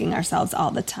be asking ourselves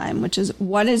all the time, which is,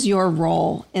 what is your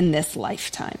role in this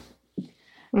lifetime?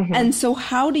 Mm-hmm. And so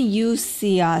how do you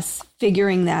see us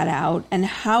figuring that out? And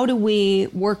how do we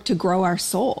work to grow our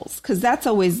souls? Because that's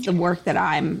always the work that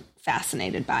I'm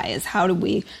fascinated by, is how do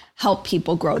we help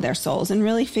people grow their souls and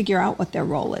really figure out what their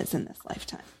role is in this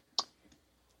lifetime?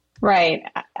 Right.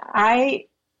 I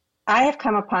have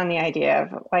come upon the idea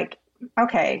of like,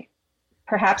 okay,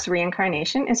 perhaps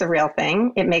reincarnation is a real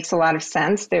thing. It makes a lot of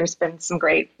sense. There's been some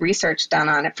great research done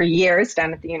on it for years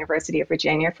down at the University of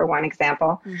Virginia, for one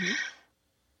example.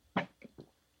 Mm-hmm.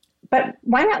 But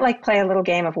why not like play a little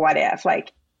game of what if?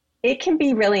 Like, it can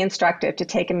be really instructive to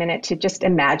take a minute to just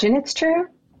imagine it's true.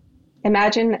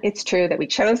 Imagine it's true that we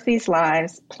chose these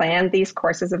lives, planned these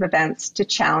courses of events to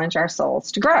challenge our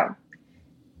souls to grow.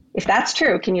 If that's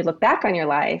true, can you look back on your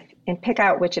life and pick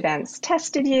out which events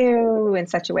tested you in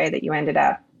such a way that you ended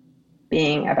up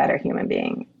being a better human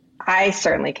being? I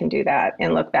certainly can do that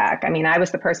and look back. I mean, I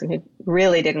was the person who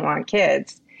really didn't want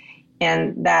kids,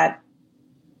 and that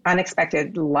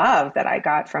unexpected love that I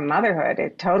got from motherhood,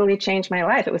 it totally changed my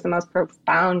life. It was the most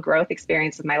profound growth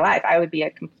experience of my life. I would be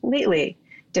a completely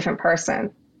different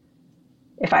person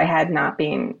if I had not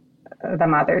been the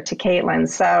mother to Caitlin.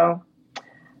 So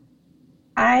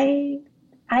I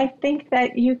think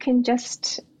that you can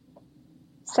just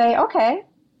say, okay,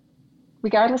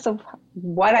 regardless of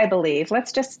what I believe,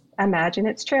 let's just imagine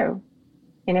it's true.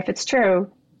 And if it's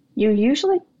true, you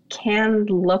usually can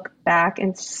look back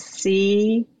and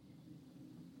see.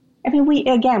 I mean, we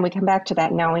come back to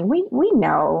that knowing. We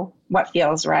know what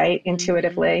feels right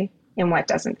intuitively and what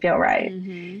doesn't feel right.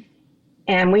 Mm-hmm.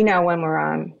 And we know when we're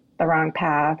on the wrong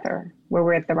path or we're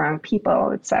with the wrong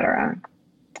people, etc.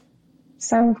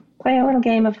 So play a little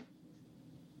game of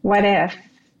what if.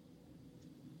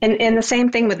 And the same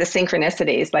thing with the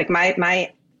synchronicities. Like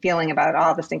my feeling about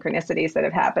all the synchronicities that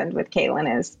have happened with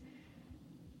Caitlin is,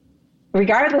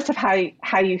 regardless of how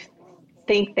you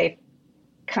think they've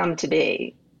come to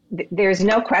be, there's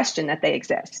no question that they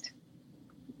exist.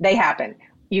 They happen.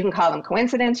 You can call them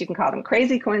coincidence. You can call them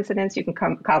crazy coincidence. You can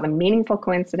call them meaningful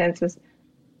coincidences,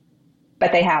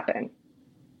 but they happen.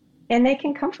 And they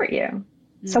can comfort you.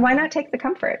 Mm-hmm. So why not take the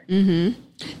comfort and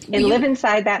live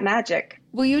inside that magic?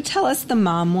 Will you tell us the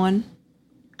mom one?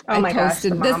 Oh my gosh,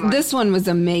 the mom one. This one was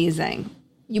amazing.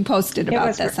 You posted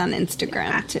about this on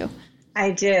Instagram too.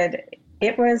 I did.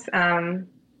 It was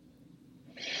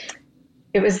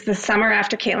the summer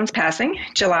after Caitlin's passing,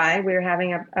 July. We were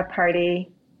having a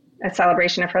party, a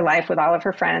celebration of her life with all of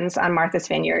her friends on Martha's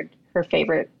Vineyard,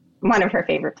 one of her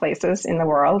favorite places in the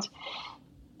world,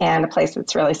 and a place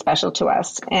that's really special to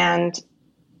us. And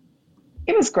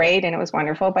it was great and it was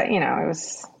wonderful, but it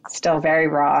was still very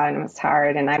raw and it was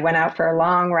hard. And I went out for a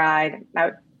long ride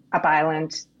out up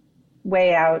island,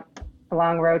 way out a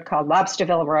long road called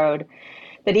Lobsterville Road,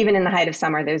 that even in the height of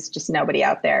summer, there's just nobody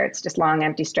out there. It's just long,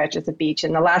 empty stretches of beach.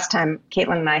 And the last time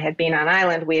Caitlin and I had been on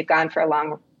island, we had gone for a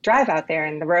long drive out there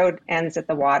and the road ends at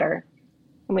the water.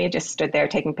 And we had just stood there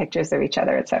taking pictures of each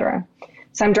other, et cetera.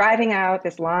 So I'm driving out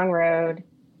this long road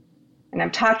and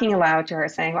I'm talking aloud to her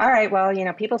saying, all right, well,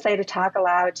 people say to talk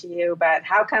aloud to you, but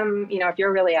how come, if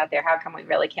you're really out there, how come we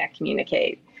really can't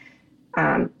communicate?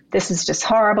 This is just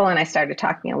horrible. And I started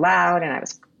talking aloud and I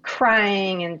was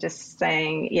crying and just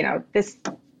saying, this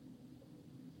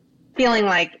feeling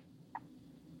like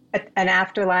an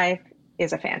afterlife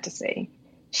is a fantasy.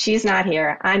 She's not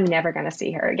here. I'm never going to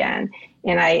see her again.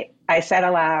 And I said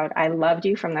aloud, I loved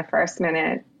you from the first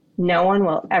minute. No one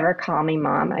will ever call me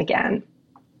mom again.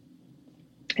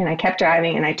 And I kept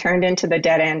driving and I turned into the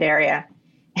dead end area.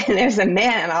 And there's a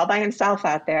man all by himself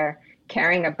out there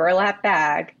carrying a burlap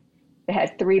bag that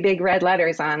had 3 big red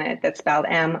letters on it that spelled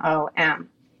MOM.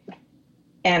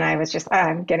 And I was just,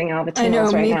 I'm getting all the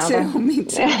tingles right now. Me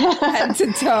too. Head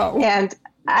to toe. And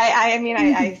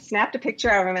I snapped a picture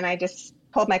of him and I just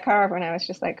pulled my car over and I was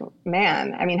just like,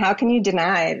 man, how can you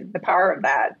deny the power of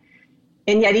that?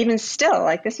 And yet even still,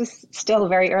 like this was still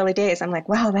very early days. I'm like,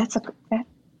 wow, that's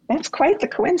quite the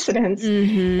coincidence.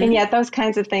 Mm-hmm. And yet those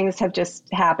kinds of things have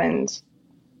just happened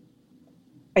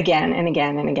again and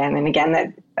again and again and again.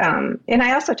 That, and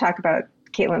I also talk about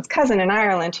Caitlin's cousin in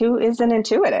Ireland, who is an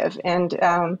intuitive. And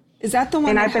is that the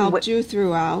one that helped you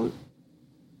throughout?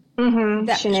 Mm-hmm.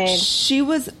 Sinead. She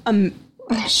was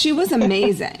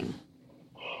amazing.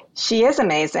 She is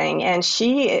amazing. And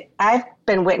I've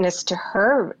been witness to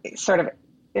her sort of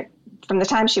from the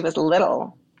time she was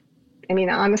little.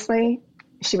 Honestly,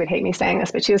 she would hate me saying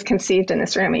this, but she was conceived in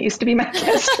this room. It used to be my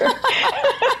guest room.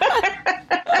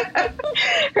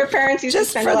 Her parents used to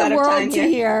spend a lot of time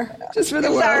here. Just for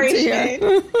the world to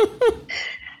hear.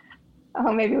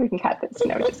 well, maybe we can cut this.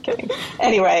 No, just kidding.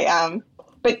 Anyway,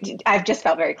 but I've just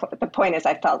felt very close. The point is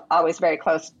I felt always very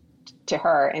close to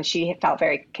her, and she felt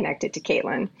very connected to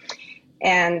Caitlin.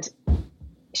 And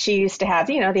she used to have,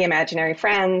 the imaginary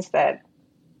friends that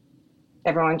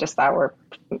everyone just thought were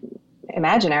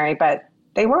imaginary, but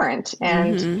they weren't.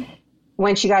 And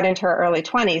when she got into her early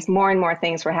 20s, more and more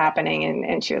things were happening.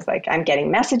 And she was like, I'm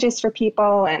getting messages for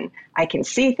people and I can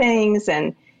see things.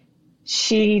 And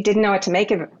she didn't know what to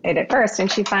make of it at first.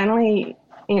 And she finally,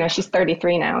 she's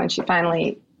 33 now, and she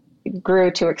finally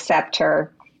grew to accept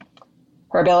her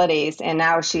abilities. And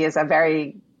now she is a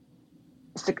very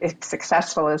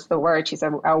successful is the word. She's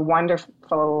a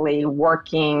wonderfully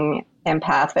working,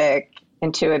 empathic,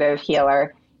 intuitive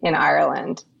healer in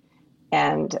Ireland.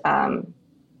 And,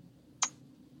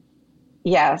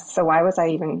 so why was I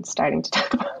even starting to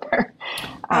talk about her?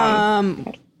 I'm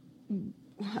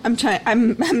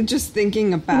just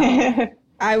thinking about,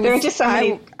 there are just so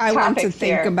many I want to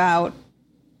think here. About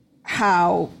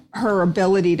how her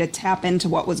ability to tap into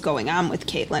what was going on with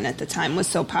Caitlin at the time was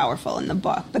so powerful in the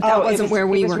book, but that wasn't where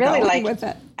we were really going with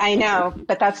it. I know,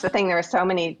 but that's the thing. There are so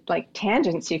many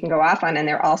tangents you can go off on, and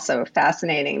they're also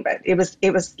fascinating. But it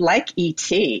was like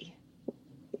E.T.,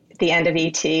 the end of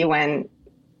E.T., when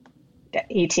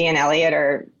E.T. and Elliot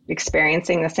are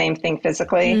experiencing the same thing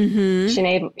physically.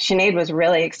 Sinead was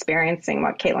really experiencing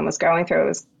what Caitlin was going through. It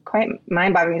was quite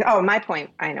mind-boggling. Oh, my point,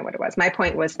 I know what it was. My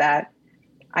point was that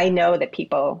I know that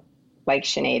people like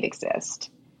Sinead exist.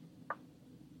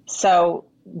 So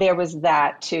there was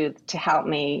that to help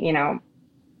me,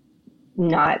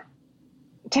 not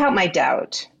to help my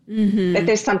doubt that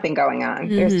there's something going on.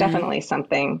 There's definitely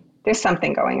something. There's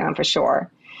something going on for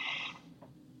sure.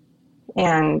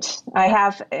 And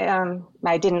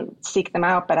I didn't seek them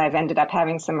out, but I've ended up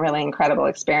having some really incredible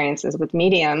experiences with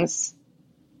mediums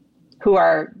who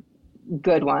are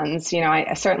good ones.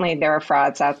 Certainly there are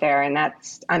frauds out there, and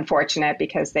that's unfortunate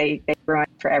because they ruin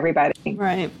it for everybody.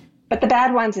 Right. But the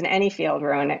bad ones in any field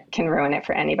can ruin it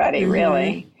for anybody,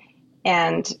 really.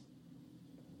 And,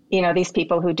 these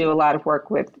people who do a lot of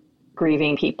work with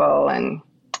grieving people and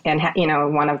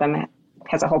one of them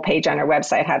has a whole page on her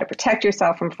website, how to protect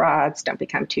yourself from frauds. Don't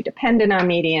become too dependent on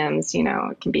mediums.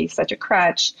 It can be such a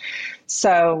crutch.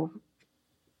 So.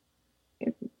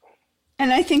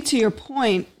 And I think to your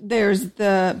point, there's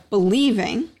the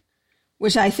believing,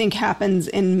 which I think happens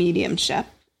in mediumship.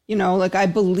 I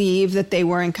believe that they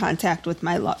were in contact with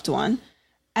my loved one.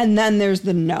 And then there's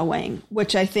the knowing,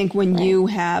 which I think when you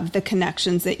have the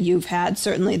connections that you've had,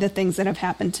 certainly the things that have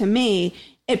happened to me,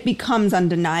 it becomes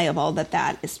undeniable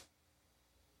that is,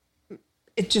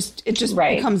 it just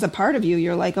becomes a part of you.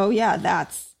 You're like, oh yeah,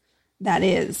 that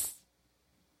is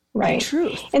right.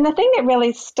 Truth. And the thing that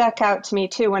really stuck out to me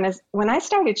too, when I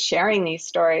started sharing these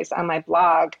stories on my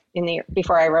blog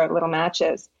before I wrote Little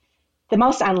Matches, the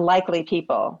most unlikely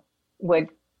people would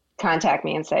contact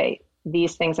me and say,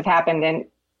 these things have happened. And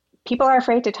people are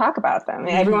afraid to talk about them. And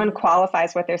everyone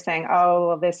qualifies what they're saying. Oh,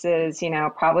 well, this is,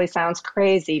 probably sounds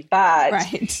crazy, but,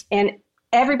 right. And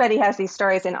everybody has these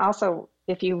stories. And also,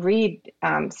 if you read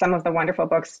some of the wonderful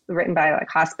books written by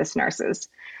hospice nurses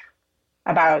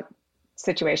about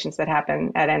situations that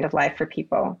happen at end of life for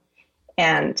people,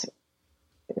 and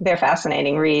they're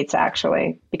fascinating reads,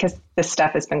 actually, because this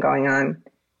stuff has been going on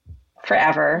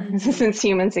forever since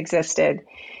humans existed.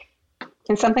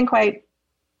 And something quite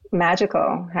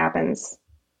magical happens.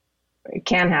 It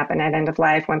can happen at end of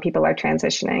life when people are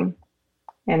transitioning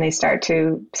and they start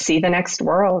to see the next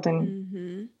world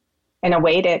and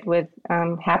await it with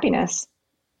happiness.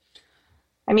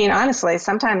 I mean, honestly,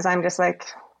 sometimes I'm just like,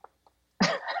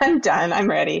 I'm done. I'm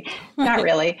ready. Not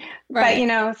really. Right.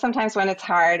 But, sometimes when it's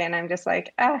hard and I'm just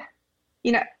like, I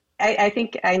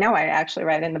think I actually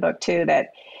write in the book too, that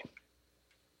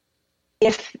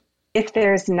if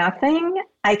there's nothing,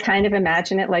 I kind of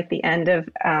imagine it like the end of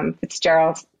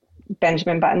Fitzgerald's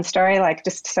Benjamin Button story, like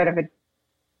just sort of a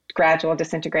gradual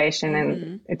disintegration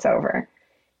and it's over.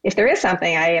 If there is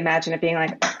something, I imagine it being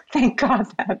like, oh, thank God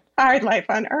that hard life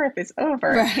on earth is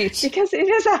over. Right. Because it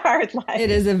is a hard life.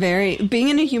 It is being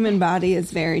in a human body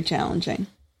is very challenging.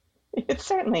 It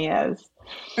certainly is.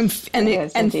 And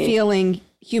feeling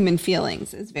human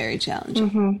feelings is very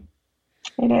challenging.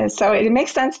 It is. So it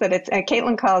makes sense that it's,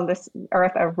 Caitlin called this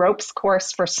earth a ropes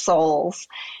course for souls.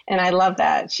 And I love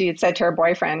that. She had said to her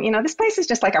boyfriend, this place is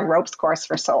just like a ropes course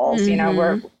for souls.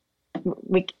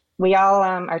 We all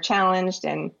are challenged.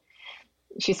 And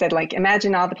she said,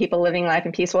 imagine all the people living life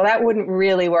in peace. Well, that wouldn't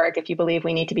really work if you believe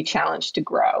we need to be challenged to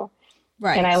grow.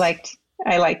 Right. And I liked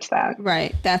that.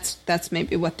 Right. That's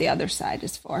maybe what the other side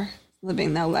is for,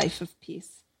 living the life of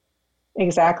peace.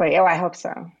 Exactly. Oh, I hope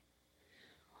so.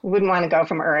 Wouldn't want to go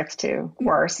from Earth to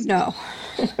worse. No.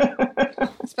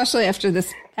 Especially after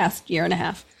this past year and a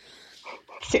half.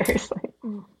 Seriously.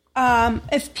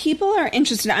 If people are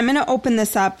interested, I'm going to open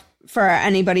this up for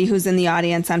anybody who's in the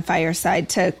audience on Fireside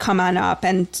to come on up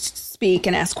and speak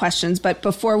and ask questions. But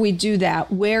before we do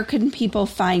that, where can people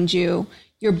find you?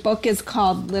 Your book is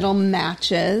called Little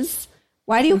Matches.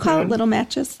 Why do you call it Little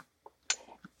Matches?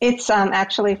 It's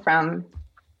actually from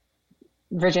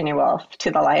Virginia Woolf,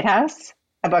 To the Lighthouse,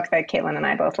 a book that Caitlin and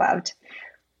I both loved.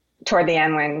 Toward the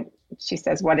end, when she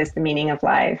says, what is the meaning of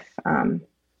life?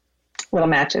 Little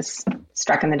matches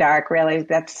struck in the dark, really.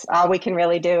 That's all we can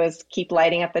really do is keep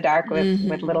lighting up the dark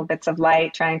with little bits of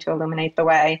light, trying to illuminate the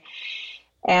way.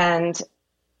 And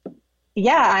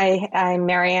yeah, I'm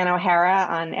Maryanne O'Hara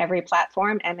on every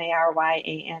platform,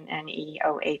 MaryanneOhara,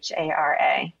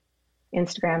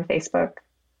 Instagram, Facebook,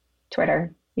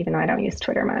 Twitter, even though I don't use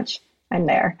Twitter much. I'm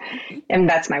there. And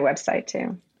that's my website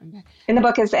too. Okay. And the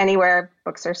book is anywhere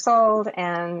books are sold,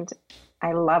 and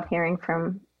I love hearing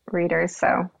from readers.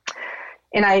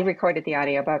 And I recorded the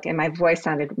audiobook, and my voice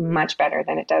sounded much better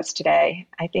than it does today.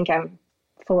 I think I'm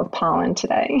full of pollen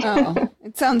today. Oh,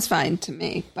 it sounds fine to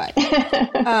me, but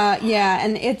yeah,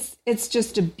 and it's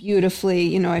just a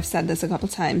beautifully, I've said this a couple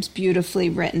times, beautifully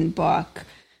written book.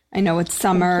 I know it's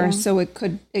summer, so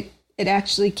it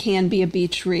actually can be a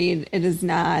beach read. It is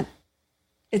not.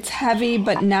 It's heavy,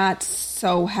 but not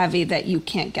so heavy that you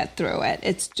can't get through it.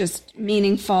 It's just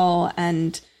meaningful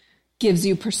and gives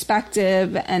you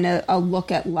perspective and a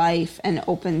look at life and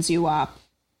opens you up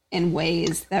in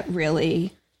ways that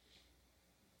really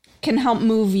can help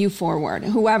move you forward,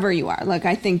 whoever you are. Like,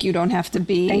 I think you don't have to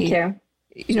be,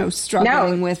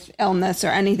 struggling with illness or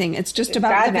anything. It's just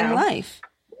about living life.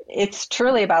 It's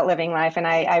truly about living life. And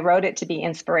I wrote it to be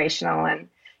inspirational. And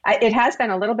it has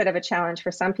been a little bit of a challenge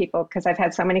for some people, because I've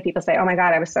had so many people say, oh my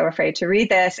God, I was so afraid to read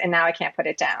this, and now I can't put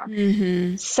it down.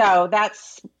 Mm-hmm. So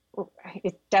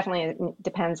it definitely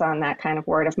depends on that kind of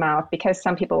word of mouth, because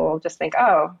some people will just think,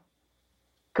 oh,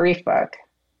 grief book.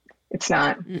 It's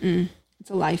not. Mm-mm.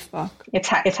 It's a life book. It's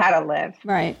how to live.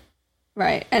 Right.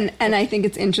 Right. And I think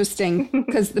it's interesting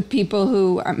because the people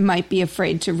who might be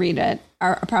afraid to read it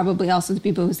are probably also the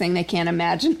people who are saying they can't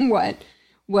imagine what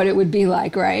it would be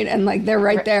like. Right. And like, they're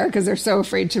right there because they're so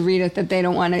afraid to read it that they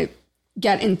don't want to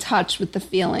get in touch with the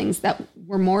feelings that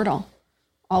we're mortal.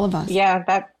 All of us. Yeah,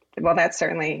 that's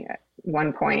certainly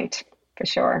one point for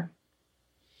sure.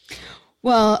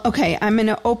 Well, okay, I'm going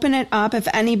to open it up. If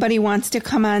anybody wants to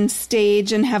come on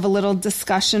stage and have a little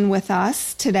discussion with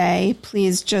us today,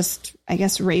 please just, I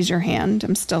guess, raise your hand.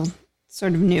 I'm still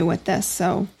sort of new at this,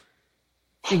 so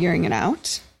figuring it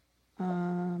out.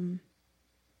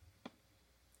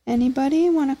 Anybody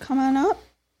want to come on up?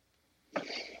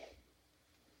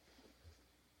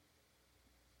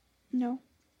 No.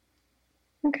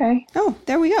 Okay. Oh,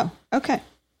 there we go. Okay.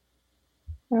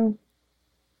 Oh.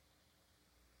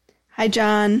 Hi,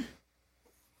 John.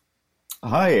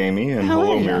 Hi, Amy, and How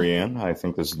hello, are you? Maryanne. I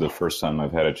think this is the first time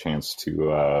I've had a chance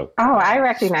to. I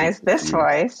recognize this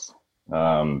voice.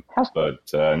 No,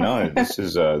 this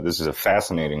is a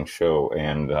fascinating show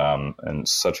and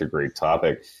such a great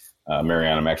topic.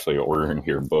 Maryanne, I'm actually ordering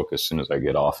your book as soon as I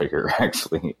get off of here.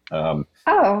 Actually. I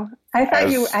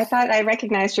thought I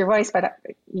recognized your voice, but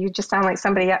you just sound like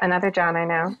another John I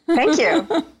know. Thank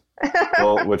you.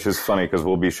 Well, which is funny because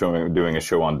we'll be doing a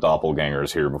show on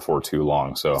doppelgangers here before too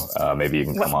long. So maybe you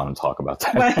can come on and talk about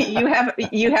that. Well,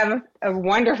 you have a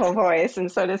wonderful voice,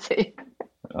 and so does he.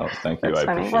 Oh, thank you. That's I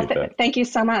funny. appreciate that. Thank you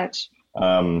so much.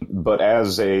 But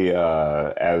as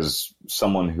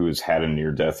someone who has had a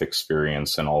near-death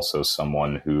experience, and also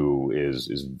someone who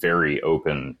is very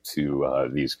open to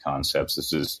these concepts,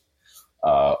 this is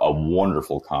a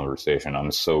wonderful conversation.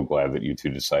 I'm so glad that you two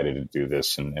decided to do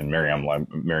this. And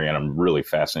Maryanne, I'm really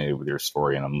fascinated with your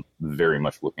story, and I'm very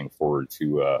much looking forward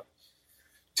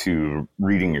to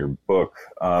reading your book.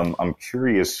 I'm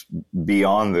curious,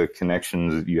 beyond the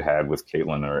connections that you had with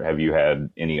Caitlin, or have you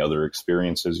had any other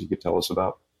experiences you could tell us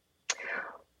about?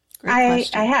 I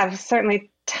have certainly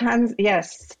tons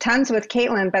with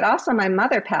Caitlin, but also my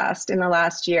mother passed in the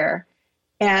last year.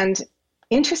 And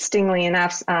interestingly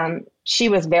enough, she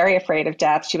was very afraid of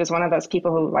death. She was one of those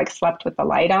people who slept with the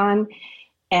light on.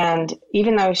 And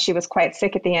even though she was quite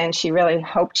sick at the end, she really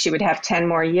hoped she would have 10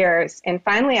 more years. And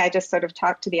finally, I just sort of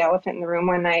talked to the elephant in the room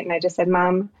one night, and I just said,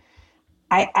 Mom,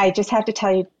 I just have to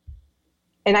tell you.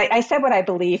 And I said what I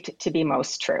believed to be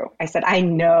most true. I said, I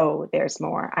know there's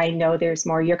more. I know there's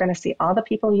more. You're going to see all the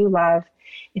people you love,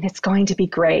 and it's going to be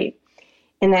great.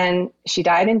 And then she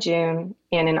died in June.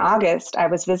 And in August, I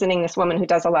was visiting this woman who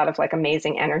does a lot of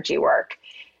amazing energy work.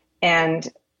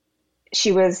 And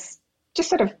she was just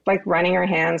sort of like running her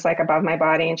hands like above my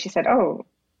body. And she said, "Oh,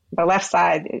 the left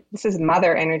side, this is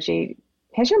mother energy.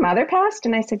 Has your mother passed?"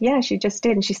 And I said, "Yeah, she just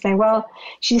did." And she's saying, "Well,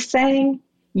 she's saying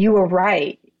you were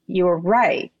right. You were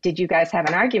right. Did you guys have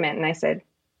an argument?" And I said,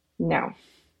 "No."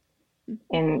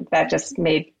 And that just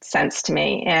made sense to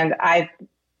me. And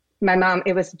my mom,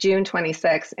 it was June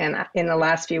 26th. And in the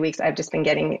last few weeks, I've just been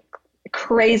getting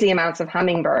crazy amounts of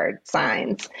hummingbird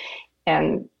signs.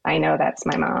 And I know that's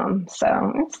my mom.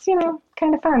 So it's,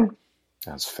 kind of fun.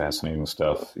 That's fascinating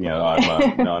stuff.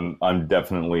 I'm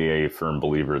definitely a firm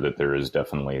believer that there is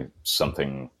definitely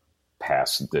something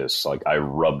past this. Like, I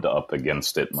rubbed up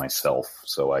against it myself.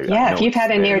 So I know if you've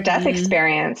had a near-death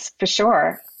experience, for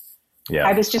sure. Yeah,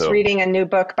 I was just reading a new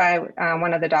book by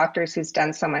one of the doctors who's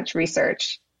done so much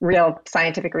research, real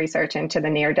scientific research into the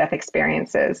near-death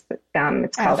experiences.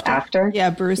 It's called After. Yeah,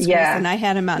 Bruce Grayson. I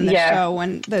had him on the show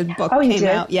when the book came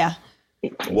out. Yeah.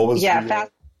 What was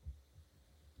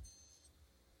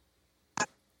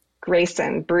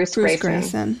Grayson, Bruce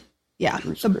Grayson. Yeah.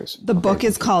 The book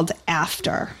is called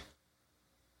After.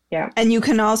 Yeah. And you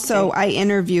can also, I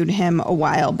interviewed him a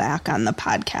while back on the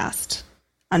podcast,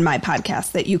 on my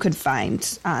podcast that you could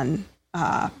find on,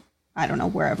 I don't know,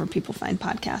 wherever people find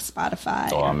podcasts, Spotify.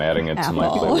 Oh, I'm adding it to my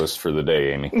playlist for the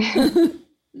day, Amy.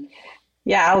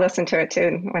 Yeah, I'll listen to it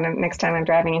too next time I'm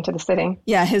driving into the city.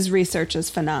 Yeah, his research is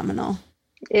phenomenal.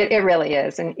 It really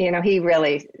is. And, he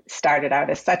really started out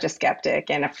as such a skeptic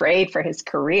and afraid for his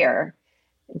career,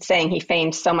 saying he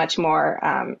feigned so much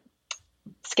more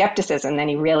skepticism than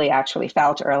he really actually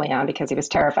felt early on because he was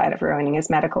terrified of ruining his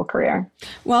medical career.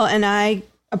 Well, and I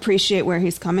appreciate where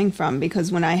he's coming from,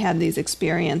 because when I had these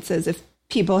experiences, if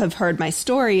people have heard my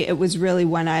story, it was really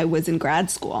when I was in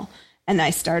grad school and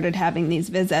I started having these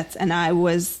visits, and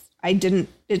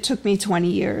it took me 20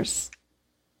 years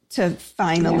to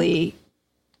finally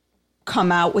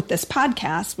come out with this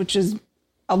podcast, which is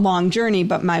a long journey,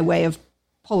 but my way of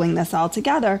pulling this all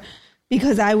together,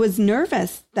 because I was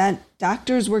nervous that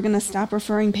doctors were going to stop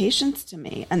referring patients to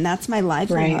me. And that's my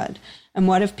livelihood. Right. And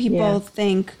what if people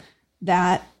think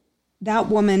that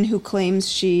woman who claims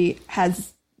she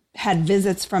has had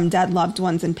visits from dead loved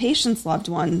ones and patients' loved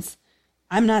ones,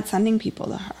 I'm not sending people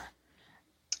to her.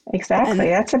 Exactly. And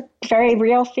that's a very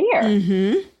real fear.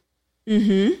 Mm-hmm.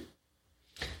 Mm-hmm.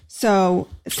 So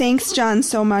thanks, John,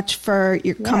 so much for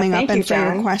your coming up and for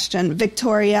your question.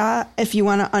 Victoria, if you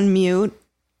want to unmute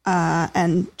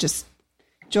and just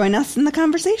join us in the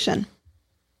conversation.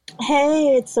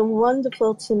 Hey, it's so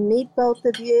wonderful to meet both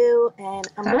of you, and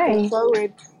I'm looking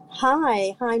forward.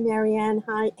 Hi, Maryanne.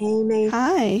 Hi, Amy.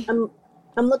 Hi.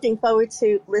 I'm looking forward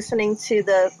to listening to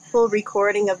the full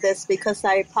recording of this, because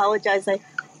I apologize I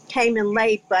came in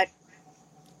late, but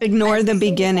ignore the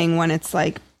beginning when it's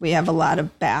like we have a lot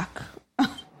of back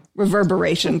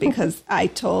reverberation because I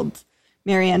told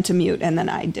Maryanne to mute and then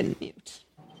I didn't mute.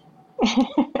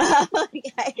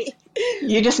 Okay.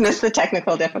 You just missed the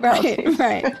technical difficulty.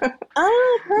 Right.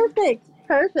 Oh,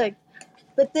 perfect.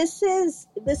 But this is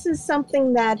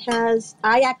something that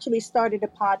I actually started a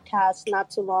podcast not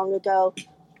too long ago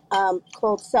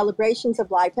called Celebrations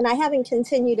of Life, and I haven't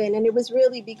continued it, and it was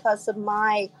really because of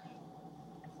my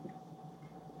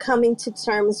coming to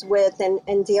terms with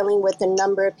and dealing with a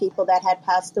number of people that had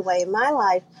passed away in my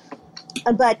life.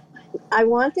 But I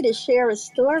wanted to share a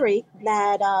story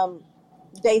that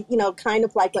they, kind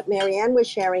of like what Maryanne was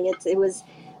sharing. It was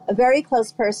a very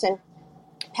close person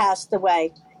passed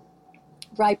away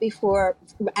right before,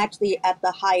 actually at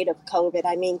the height of COVID.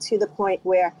 I mean, to the point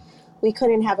where we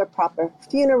couldn't have a proper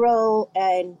funeral,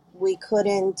 and we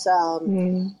couldn't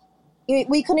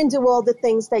we couldn't do all the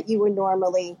things that you would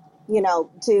normally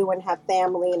do and have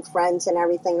family and friends and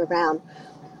everything around.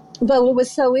 But what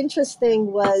was so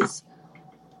interesting was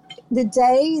the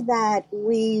day that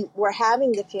we were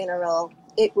having the funeral,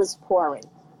 it was pouring.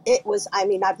 It was,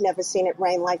 I've never seen it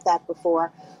rain like that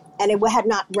before. And it had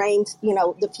not rained,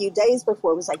 the few days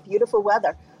before. It was like beautiful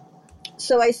weather.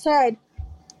 So I said,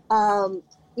 I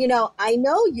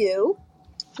know you,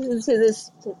 to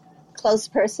this close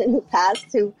person who passed,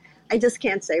 who I just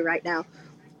can't say right now.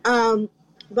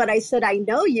 But I said, I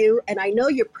know you, and I know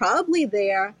you're probably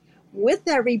there with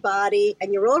everybody,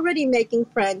 and you're already making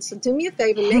friends. So do me a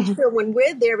favor, make sure when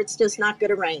we're there, it's just not going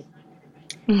to rain.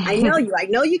 I know you. I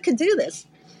know you could do this.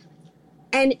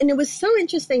 And it was so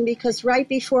interesting because right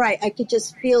before I could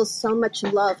just feel so much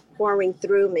love pouring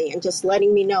through me and just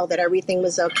letting me know that everything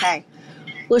was okay.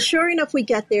 Well, sure enough, we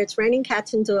get there. It's raining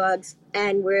cats and dogs,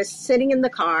 and we're sitting in the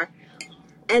car.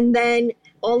 And then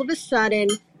all of a sudden,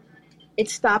 it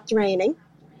stopped raining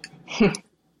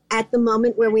at the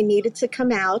moment where we needed to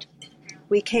come out.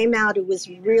 We came out. It was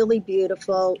really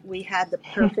beautiful. We had the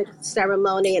perfect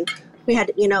ceremony, and we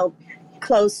had,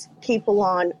 close people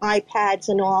on iPads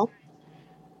and all.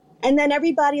 And then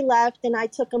everybody left, and I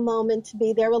took a moment to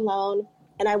be there alone.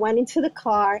 And I went into the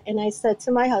car, and I said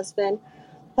to my husband,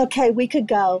 okay, we could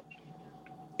go.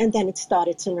 And then it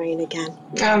started to rain again.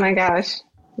 Oh, my gosh.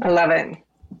 I love it.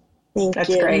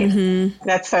 That's great. Mm-hmm.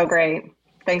 That's so great.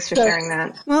 Thanks for sharing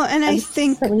that. Well, and I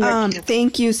think,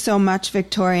 thank you so much,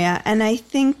 Victoria. And I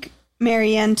think,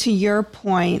 Maryanne, to your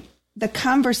point, the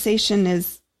conversation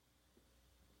is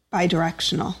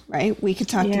bidirectional, right? We could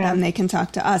talk to them, they can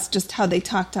talk to us. Just how they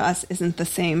talk to us isn't the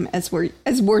same as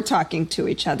we're talking to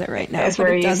each other right now. As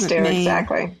we're used to,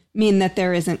 exactly. Mean that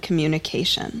there isn't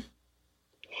communication.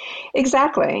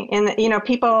 Exactly. And,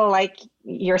 people like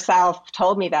yourself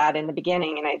told me that in the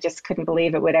beginning, and I just couldn't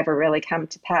believe it would ever really come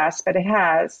to pass. But it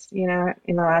has, in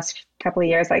the last couple of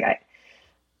years.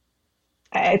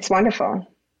 It's wonderful.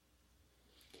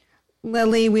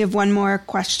 Lily, we have one more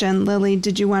question. Lily,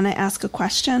 did you want to ask a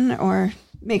question or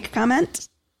make a comment?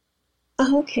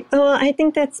 Okay. Well, I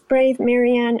think that's brave,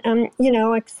 Maryanne.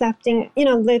 Accepting,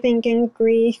 living in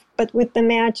grief, but with the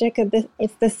magic of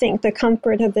the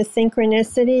comfort of the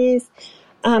synchronicities.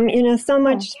 So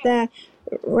much that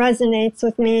resonates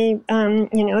with me.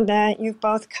 That you've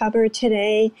both covered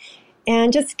today,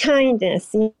 and just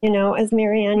kindness. As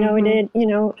Maryanne noted.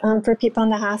 For people in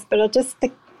the hospital, just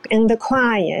the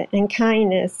quiet and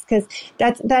kindness, because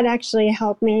that actually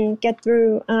helped me get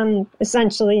through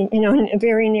essentially a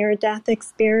very near death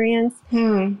experience.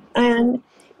 And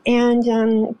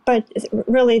but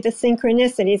really the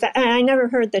synchronicities, I never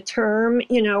heard the term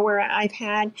where I've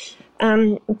had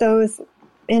those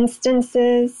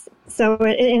instances, so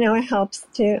it helps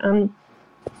to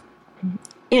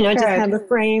just have a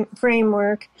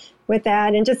framework with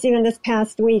that. And just even this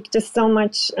past week, just so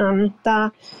much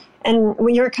thought. And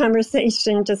your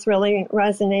conversation just really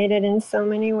resonated in so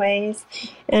many ways.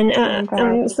 And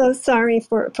I'm so sorry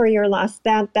for your loss.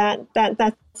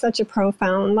 That's such a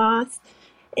profound loss.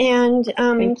 And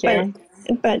Thank you.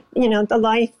 But the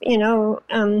life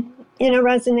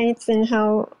resonates in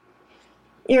how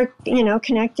you're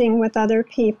connecting with other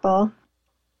people.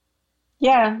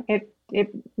 Yeah,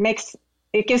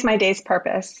 it gives my days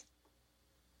purpose.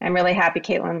 I'm really happy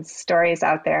Caitlin's story is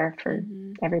out there for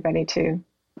everybody to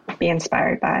be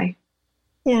inspired by.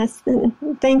 Yes.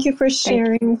 Thank you for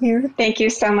sharing here. Thank you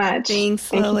so much.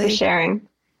 Thanks, Lily. Lily. Thank you for sharing.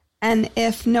 And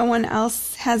if no one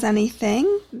else has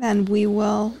anything, then we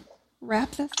will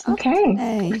wrap this up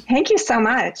today. Thank you so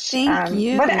much. Thank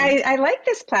you. But I like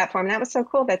this platform. That was so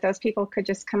cool that those people could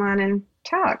just come on and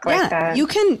talk like that. You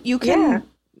can,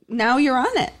 now you're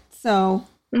on it. So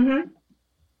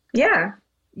yeah.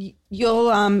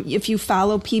 You'll, if you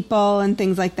follow people and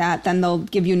things like that, then they'll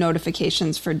give you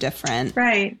notifications for different.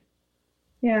 Right.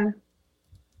 Yeah.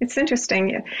 It's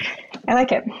interesting. I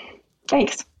like it.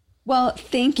 Thanks. Well,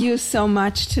 thank you so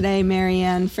much today,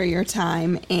 Maryanne, for your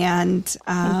time and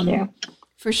thank you.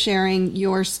 For sharing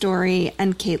your story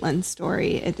and Caitlin's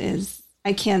story. It is,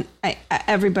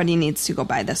 everybody needs to go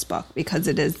buy this book because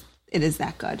it is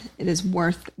that good. It is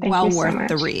worth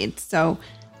the read. So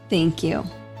thank you.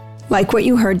 Like what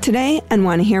you heard today and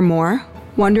want to hear more?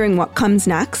 Wondering what comes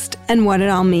next and what it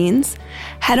all means?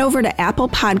 Head over to Apple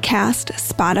Podcast,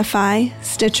 Spotify,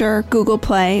 Stitcher, Google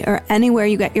Play, or anywhere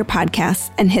you get your podcasts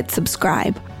and hit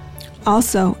subscribe.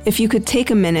 Also, if you could take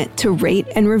a minute to rate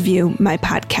and review my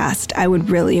podcast, I would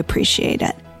really appreciate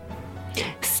it.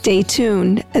 Stay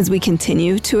tuned as we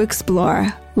continue to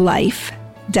explore life,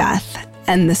 death,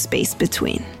 and the space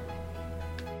between.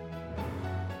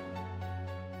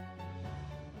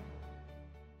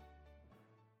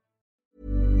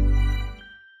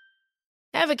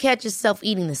 Ever catch yourself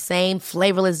eating the same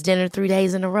flavorless dinner 3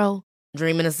 days in a row?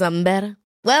 Dreaming of something better?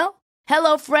 Well,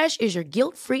 HelloFresh is your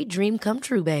guilt-free dream come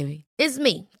true, baby. It's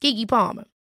me, Keke Palmer.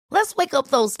 Let's wake up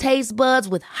those taste buds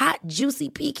with hot, juicy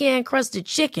pecan-crusted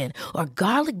chicken or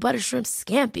garlic butter shrimp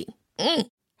scampi.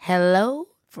 Hello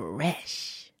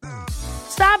Fresh.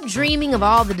 Stop dreaming of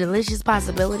all the delicious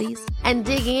possibilities and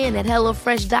dig in at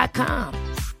HelloFresh.com.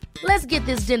 Let's get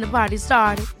this dinner party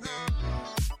started.